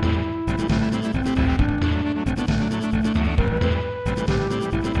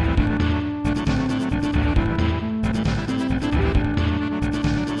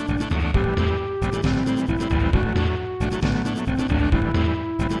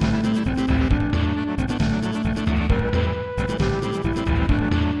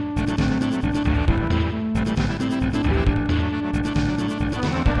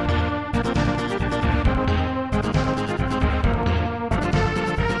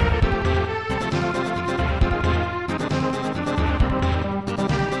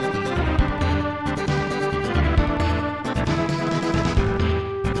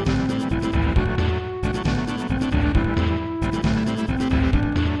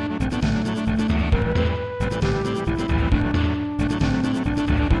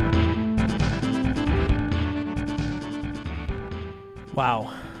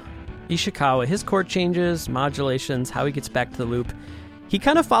 Wow. Ishikawa, his chord changes, modulations, how he gets back to the loop, he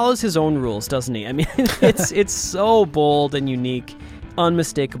kind of follows his own rules, doesn't he? I mean, it's so bold and unique.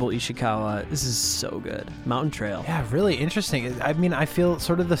 Unmistakable Ishikawa. This is so good. Mountain Trail. Yeah, really interesting. I mean, I feel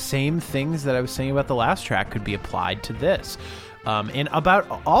sort of the same things that I was saying about the last track could be applied to this. And about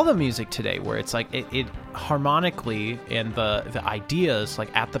all the music today, where it's like it harmonically and the ideas,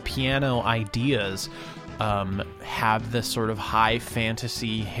 like at the piano ideas, have this sort of high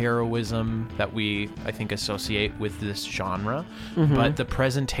fantasy heroism that I think, associate with this genre. Mm-hmm. But the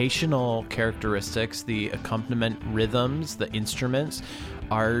presentational characteristics, the accompaniment rhythms, the instruments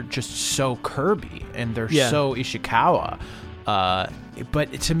are just so Kirby, and they're so Ishikawa.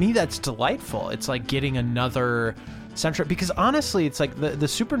 But to me, that's delightful. It's like getting another soundtrack, because honestly, it's like the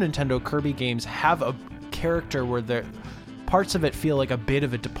Super Nintendo Kirby games have a character where they're parts of it feel like a bit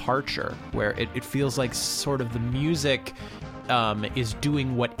of a departure, where it feels like sort of the music is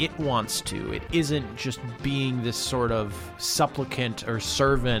doing what it wants to. It isn't just being this sort of supplicant or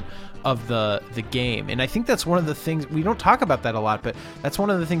servant of the game. And I think that's one of the things, we don't talk about that a lot, but that's one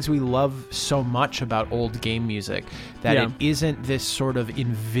of the things we love so much about old game music, that it isn't this sort of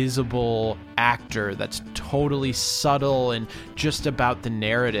invisible actor that's totally subtle and just about the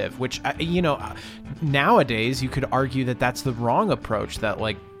narrative, which, nowadays you could argue that that's the wrong approach, that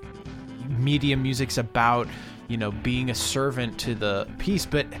like media music's about, being a servant to the piece.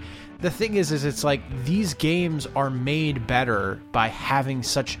 But the thing is it's like these games are made better by having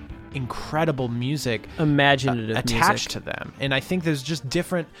such incredible music, imaginative attached to them. And I think there's just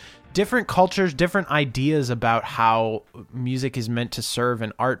different cultures, different ideas about how music is meant to serve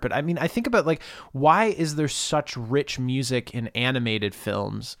in art. But I mean, I think about like, why is there such rich music in animated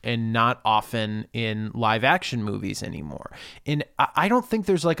films and not often in live action movies anymore? And I don't think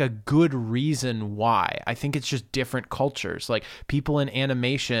there's like a good reason why. I think it's just different cultures. Like, people in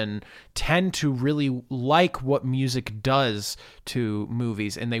animation tend to really like what music does to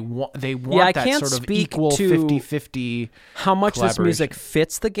movies, and they want that sort of equal 50-50 how much this music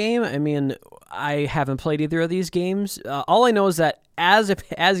fits the game. game. I mean, I haven't played either of these games. All I know is that as a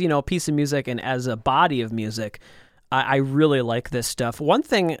piece of music and as a body of music, I really like this stuff. One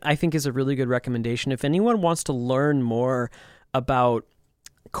thing I think is a really good recommendation, if anyone wants to learn more about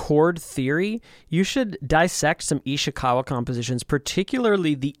chord theory, you should dissect some Ishikawa compositions,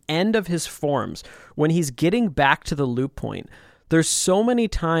 particularly the end of his forms, when he's getting back to the loop point. There's so many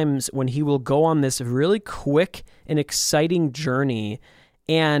times when he will go on this really quick and exciting journey,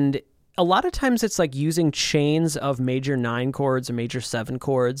 and a lot of times it's like using chains of major 9 chords or major 7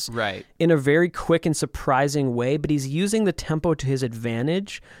 chords Right. in a very quick and surprising way, but he's using the tempo to his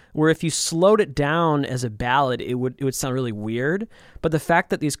advantage, where if you slowed it down as a ballad, it would sound really weird. But the fact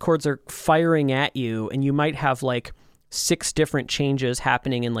that these chords are firing at you, and you might have like 6 different changes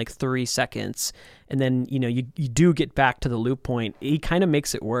happening in like 3 seconds, and then you do get back to the loop point, he kind of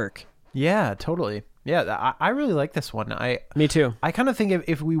makes it work. Yeah, totally. Yeah, I really like this one. Me too. I kind of think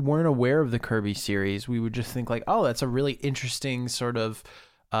if we weren't aware of the Kirby series, we would just think like, oh, that's a really interesting sort of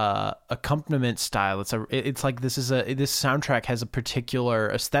accompaniment style. It's like this soundtrack has a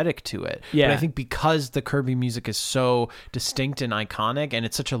particular aesthetic to it. Yeah. But I think because the Kirby music is so distinct and iconic, and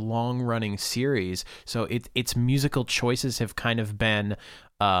it's such a long running series, so its musical choices have kind of been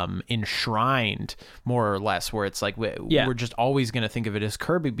enshrined more or less, where it's like we're just always going to think of it as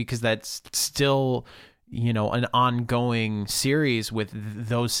Kirby, because that's still an ongoing series with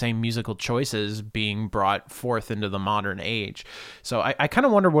those same musical choices being brought forth into the modern age. So I kind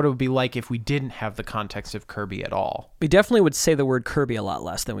of wonder what it would be like if we didn't have the context of Kirby at all. We definitely would say the word Kirby a lot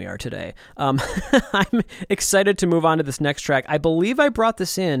less than we are today. I'm excited to move on to this next track. I believe I brought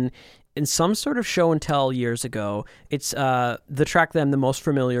this in some sort of show and tell years ago. It's the track that I'm the most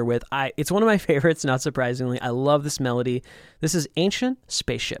familiar with. It's one of my favorites, not surprisingly. I love this melody. This is Ancient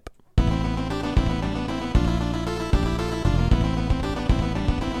Spaceship.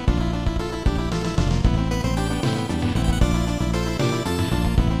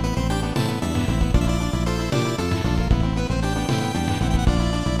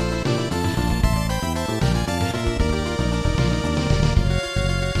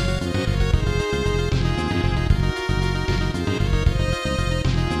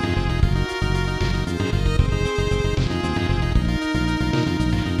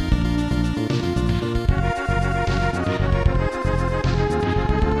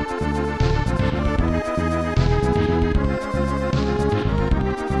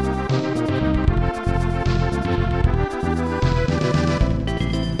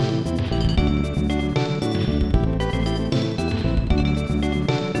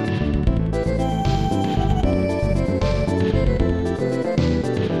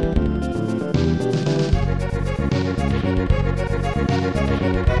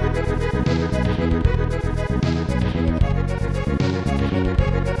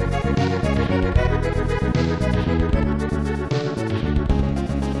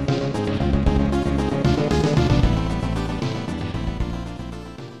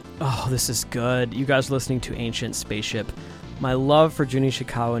 This is good. You guys are listening to Ancient Spaceship. My love for Jun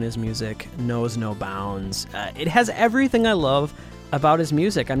Ishikawa and his music knows no bounds. It has everything I love about his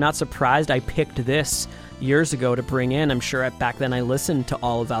music. I'm not surprised I picked this years ago to bring in. I'm sure back then I listened to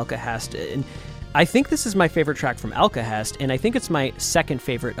all of Alcahest. And I think this is my favorite track from Alcahest, and I think it's my second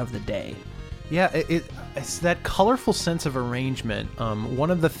favorite of the day. Yeah, it's that colorful sense of arrangement. One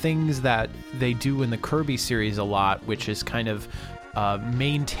of the things that they do in the Kirby series a lot, which is kind of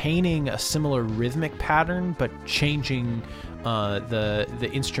maintaining a similar rhythmic pattern but changing the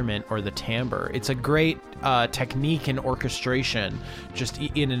instrument or the timbre. It's a great technique in orchestration, just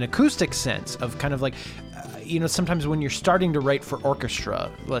in an acoustic sense of kind of like sometimes when you're starting to write for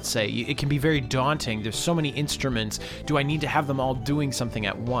orchestra, let's say, it can be very daunting. There's so many instruments. Do I need to have them all doing something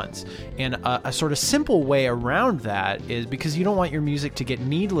at once? And a sort of simple way around that is, because you don't want your music to get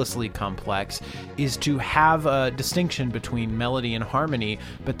needlessly complex, is to have a distinction between melody and harmony,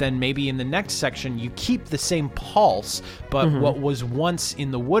 but then maybe in the next section you keep the same pulse, but what was once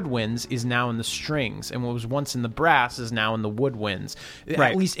in the woodwinds is now in the strings, and what was once in the brass is now in the woodwinds.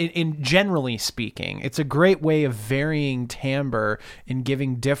 Right. At least in generally speaking. It's a great way of varying timbre and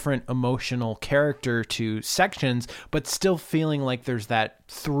giving different emotional character to sections, but still feeling like there's that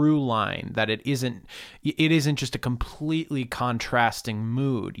through line, that it isn't just a completely contrasting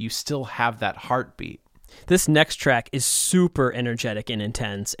mood. You still have that heartbeat. This next track is super energetic and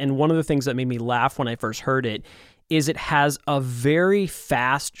intense, and one of the things that made me laugh when I first heard it is it has a very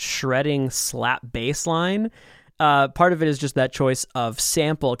fast shredding slap bass line. part of it is just that choice of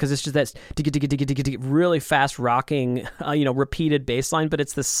sample, because it's just that really fast rocking, repeated bass line, but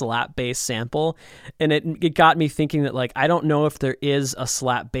it's the slap bass sample. And it got me thinking that, like, I don't know if there is a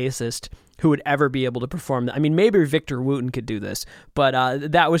slap bassist who would ever be able to perform that. I mean, maybe Victor Wooten could do this, but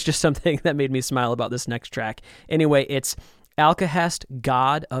that was just something that made me smile about this next track. Anyway, it's Alcahest,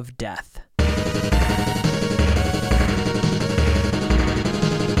 God of Death.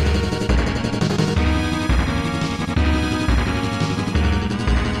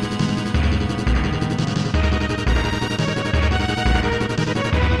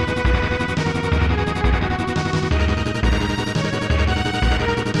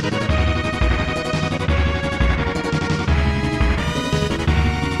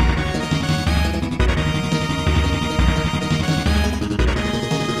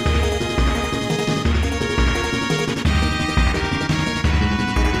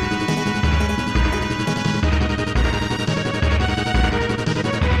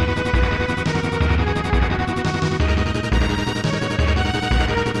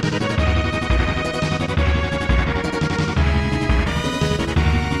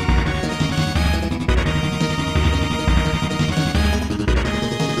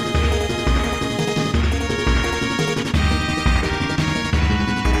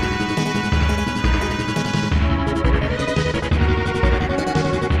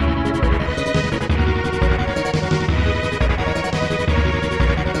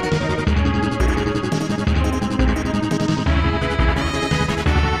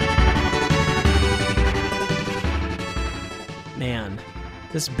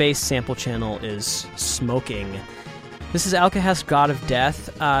 This bass sample channel is smoking. This is Alcahest, God of Death.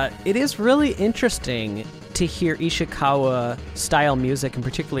 It is really interesting to hear Ishikawa style music, and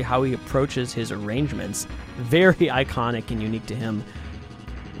particularly how he approaches his arrangements. Very iconic and unique to him.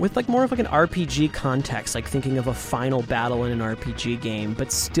 With like more of like an RPG context, like thinking of a final battle in an RPG game,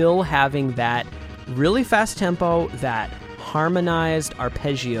 but still having that really fast tempo, that harmonized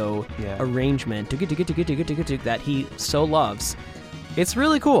arpeggio arrangement that he so loves. It's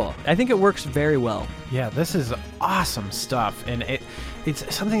really cool. I think it works very well. Yeah, this is awesome stuff, and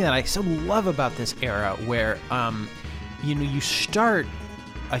it's something that I so love about this era, where you start.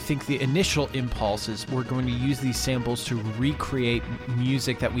 I think the initial impulse is we're going to use these samples to recreate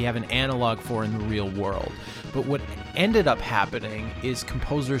music that we have an analog for in the real world. But what ended up happening is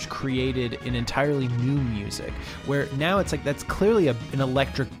composers created an entirely new music, where now it's like that's clearly an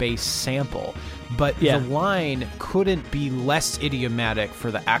electric bass sample, but the line couldn't be less idiomatic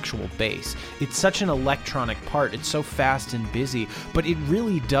for the actual bass. It's such an electronic part. It's so fast and busy, but it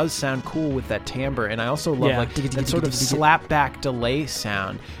really does sound cool with that timbre. And I also love like that sort of slap back delay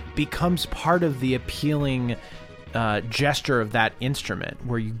sound becomes part of the appealing gesture of that instrument,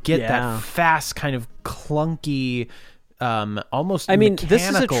 where you get that fast kind of clunky, almost mechanical this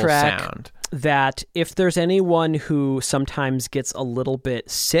is a track sound. That if there's anyone who sometimes gets a little bit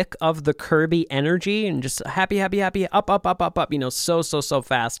sick of the Kirby energy and just happy, up, so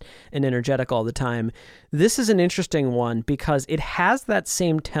fast and energetic all the time, this is an interesting one because it has that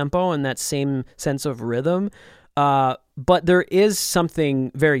same tempo and that same sense of rhythm, but there is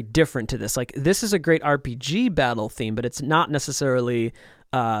something very different to this. Like, this is a great RPG battle theme, but it's not necessarily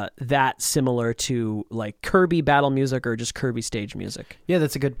that similar to like Kirby battle music or just Kirby stage music. Yeah,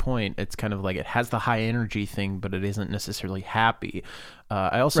 that's a good point. It's kind of like it has the high energy thing, but it isn't necessarily happy.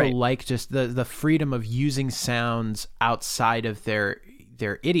 I also like just the freedom of using sounds outside of their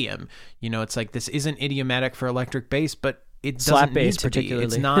idiom. It's like this isn't idiomatic for electric bass, but it doesn't need to be.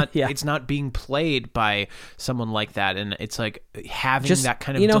 It's not. It's not being played by someone like that, and it's like having just, that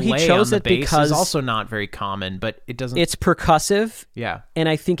kind of delay he chose on the it bass because is also not very common. But it doesn't. It's percussive. Yeah, and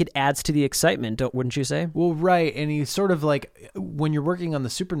I think it adds to the excitement. Wouldn't you say? Well, right, and he's sort of like when you're working on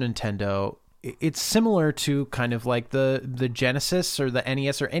the Super Nintendo, it's similar to kind of like the Genesis or the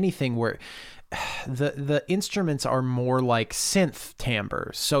NES or anything where the instruments are more like synth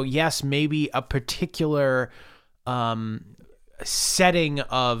timbres. So yes, maybe a particular setting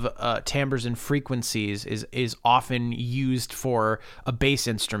of timbres and frequencies is often used for a bass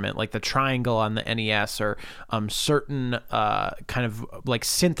instrument, like the triangle on the NES, or certain kind of like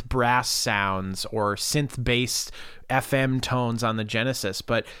synth brass sounds or synth based FM tones on the Genesis,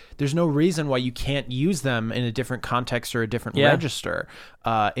 but there's no reason why you can't use them in a different context or a different register.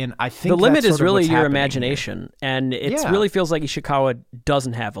 And I think the limit that's is really your happening imagination, and it really feels like Ishikawa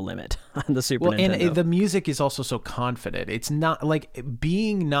doesn't have a limit on the Super Nintendo. And the music is also so confident. It's not like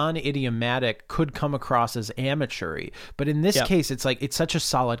being non-idiomatic could come across as amateur-y, but in this case, it's like it's such a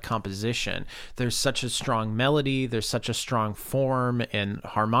solid composition. There's such a strong melody. There's such a strong form and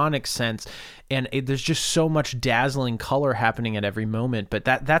harmonic sense. and there's just so much dazzling color happening at every moment. But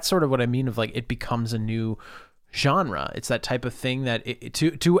that's sort of what I mean of like it becomes a new genre. It's that type of thing that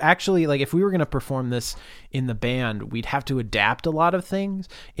to actually, like, if we were going to perform this in the band, we'd have to adapt a lot of things,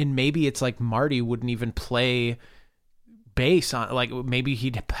 and maybe it's like Marty wouldn't even play bass on, like, maybe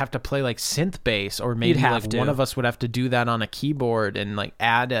he'd have to play like synth bass, or maybe like one of us would have to do that on a keyboard and like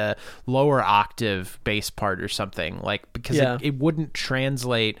add a lower octave bass part or something, like, because it wouldn't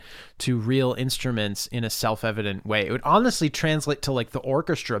translate to real instruments in a self-evident way. It would honestly translate to like the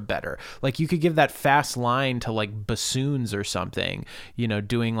orchestra better. Like you could give that fast line to like bassoons or something, you know,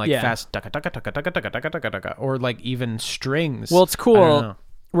 doing like fast or like even strings. Well, it's cool.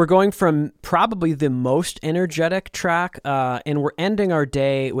 We're going from probably the most energetic track, and we're ending our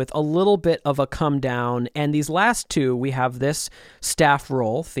day with a little bit of a come down. And these last two, we have this staff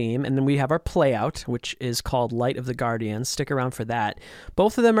roll theme, and then we have our play out, which is called Light of the Guardians. Stick around for that.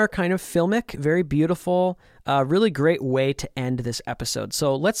 Both of them are kind of filmic, very beautiful, really great way to end this episode.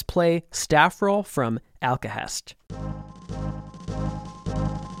 So let's play staff roll from Alcahest.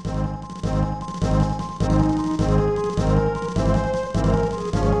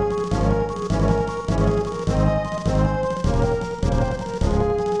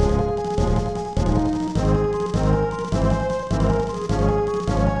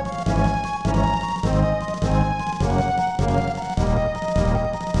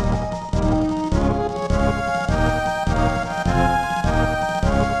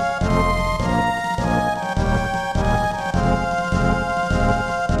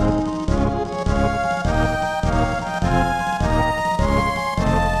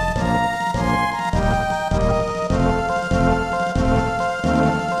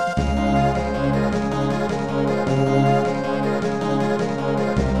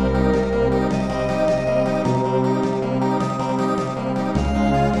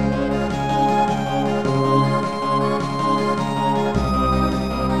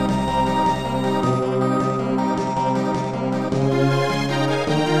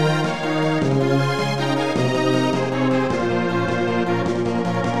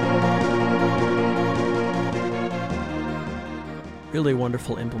 Really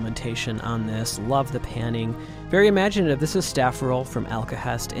wonderful implementation on this. Love the panning. Very imaginative. This is staff roll from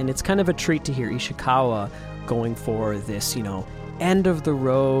Alcahest, and it's kind of a treat to hear Ishikawa going for this, you know, end of the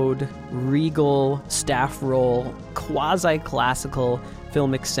road, regal staff roll, quasi-classical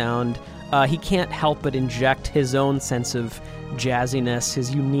filmic sound. He can't help but inject his own sense of jazziness,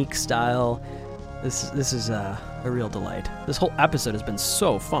 his unique style. This is a real delight. This whole episode has been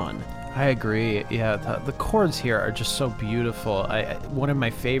so fun. I agree. Yeah, the chords here are just so beautiful. One of my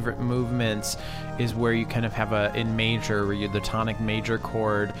favorite movements is where you kind of have in major, where you the tonic major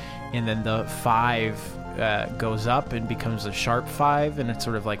chord, and then the 5 goes up and becomes a sharp 5, and it's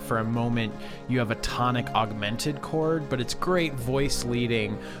sort of like for a moment you have a tonic augmented chord, but it's great voice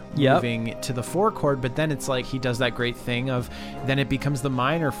leading, moving to the 4 chord, but then it's like he does that great thing of then it becomes the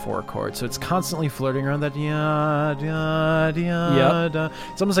minor 4 chord, so it's constantly flirting around that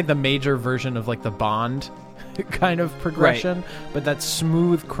it's almost like the major version of like the Bond kind of progression, but that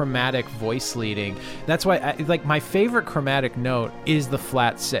smooth chromatic voice leading. That's why like my favorite chromatic note is the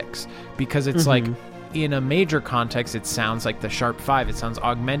flat 6, because it's like in a major context, it sounds like the sharp 5. It sounds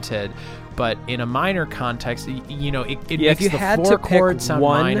augmented, but in a minor context, you know, it makes the 4 chord sound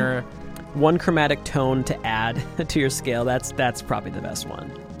minor. One chromatic tone to add to your scale. That's probably the best one.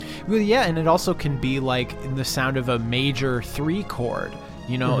 Well, yeah, and it also can be like in the sound of a major 3 chord.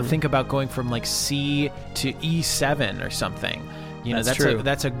 You know, think about going from like C to E7 or something. You know,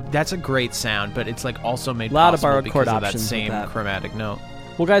 that's a great sound, but it's like also made possible because of that same chromatic note.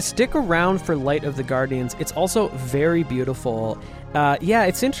 Well, guys, stick around for Light of the Guardians. It's also very beautiful.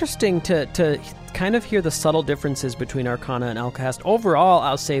 It's interesting to kind of hear the subtle differences between Arcana and Alcahest. Overall,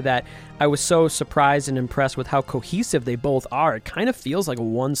 I'll say that I was so surprised and impressed with how cohesive they both are. It kind of feels like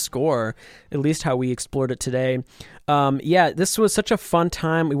one score, at least how we explored it today. This was such a fun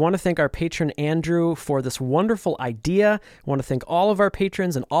time. We want to thank our patron Andrew for this wonderful idea. We want to thank all of our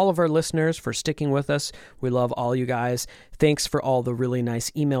patrons and all of our listeners for sticking with us. We love all you guys. Thanks for all the really nice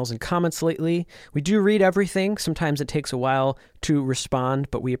emails and comments lately. We do read everything. Sometimes it takes a while to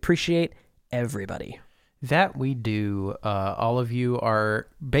respond, but we appreciate everybody. That we do. All of you are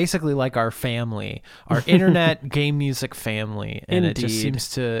basically like our family, our internet game music family, and It just seems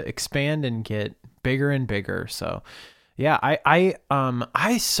to expand and get bigger and bigger. So Yeah,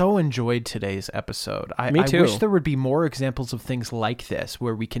 I so enjoyed today's episode. Me too. I wish there would be more examples of things like this,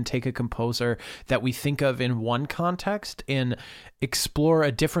 where we can take a composer that we think of in one context and explore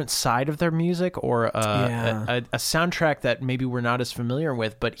a different side of their music, or a soundtrack that maybe we're not as familiar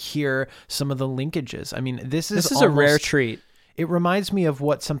with, but hear some of the linkages. I mean, this is a rare treat. It reminds me of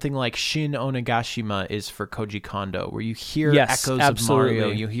what something like Shin Onigashima is for Koji Kondo, where you hear echoes of Mario,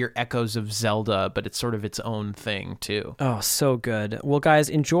 you hear echoes of Zelda, but it's sort of its own thing too. Oh, so good. Well, guys,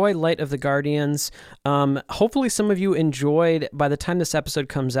 enjoy Light of the Guardians. Hopefully some of you enjoyed, by the time this episode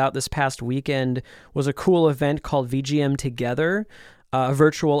comes out, this past weekend was a cool event called VGM Together, a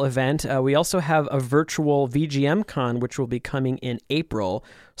virtual event. We also have a virtual VGM Con, which will be coming in April,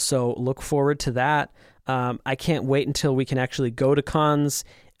 so look forward to that. I can't wait until we can actually go to cons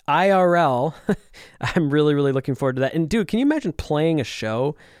IRL. I'm really, really looking forward to that. And dude, can you imagine playing a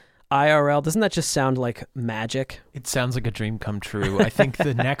show IRL? Doesn't that just sound like magic? It sounds like a dream come true. I think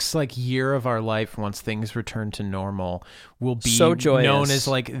the next year of our life, once things return to normal, will be so joyous, known as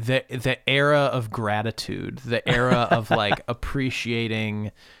the era of gratitude, the era of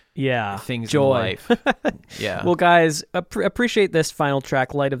appreciating things joy. in life. Yeah. Well, guys, appreciate this final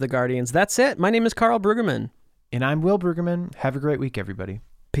track, Light of the Guardians. That's it. My name is Carl Brueggemann. And I'm Will Brueggemann. Have a great week, everybody.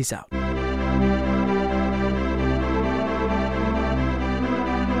 Peace out.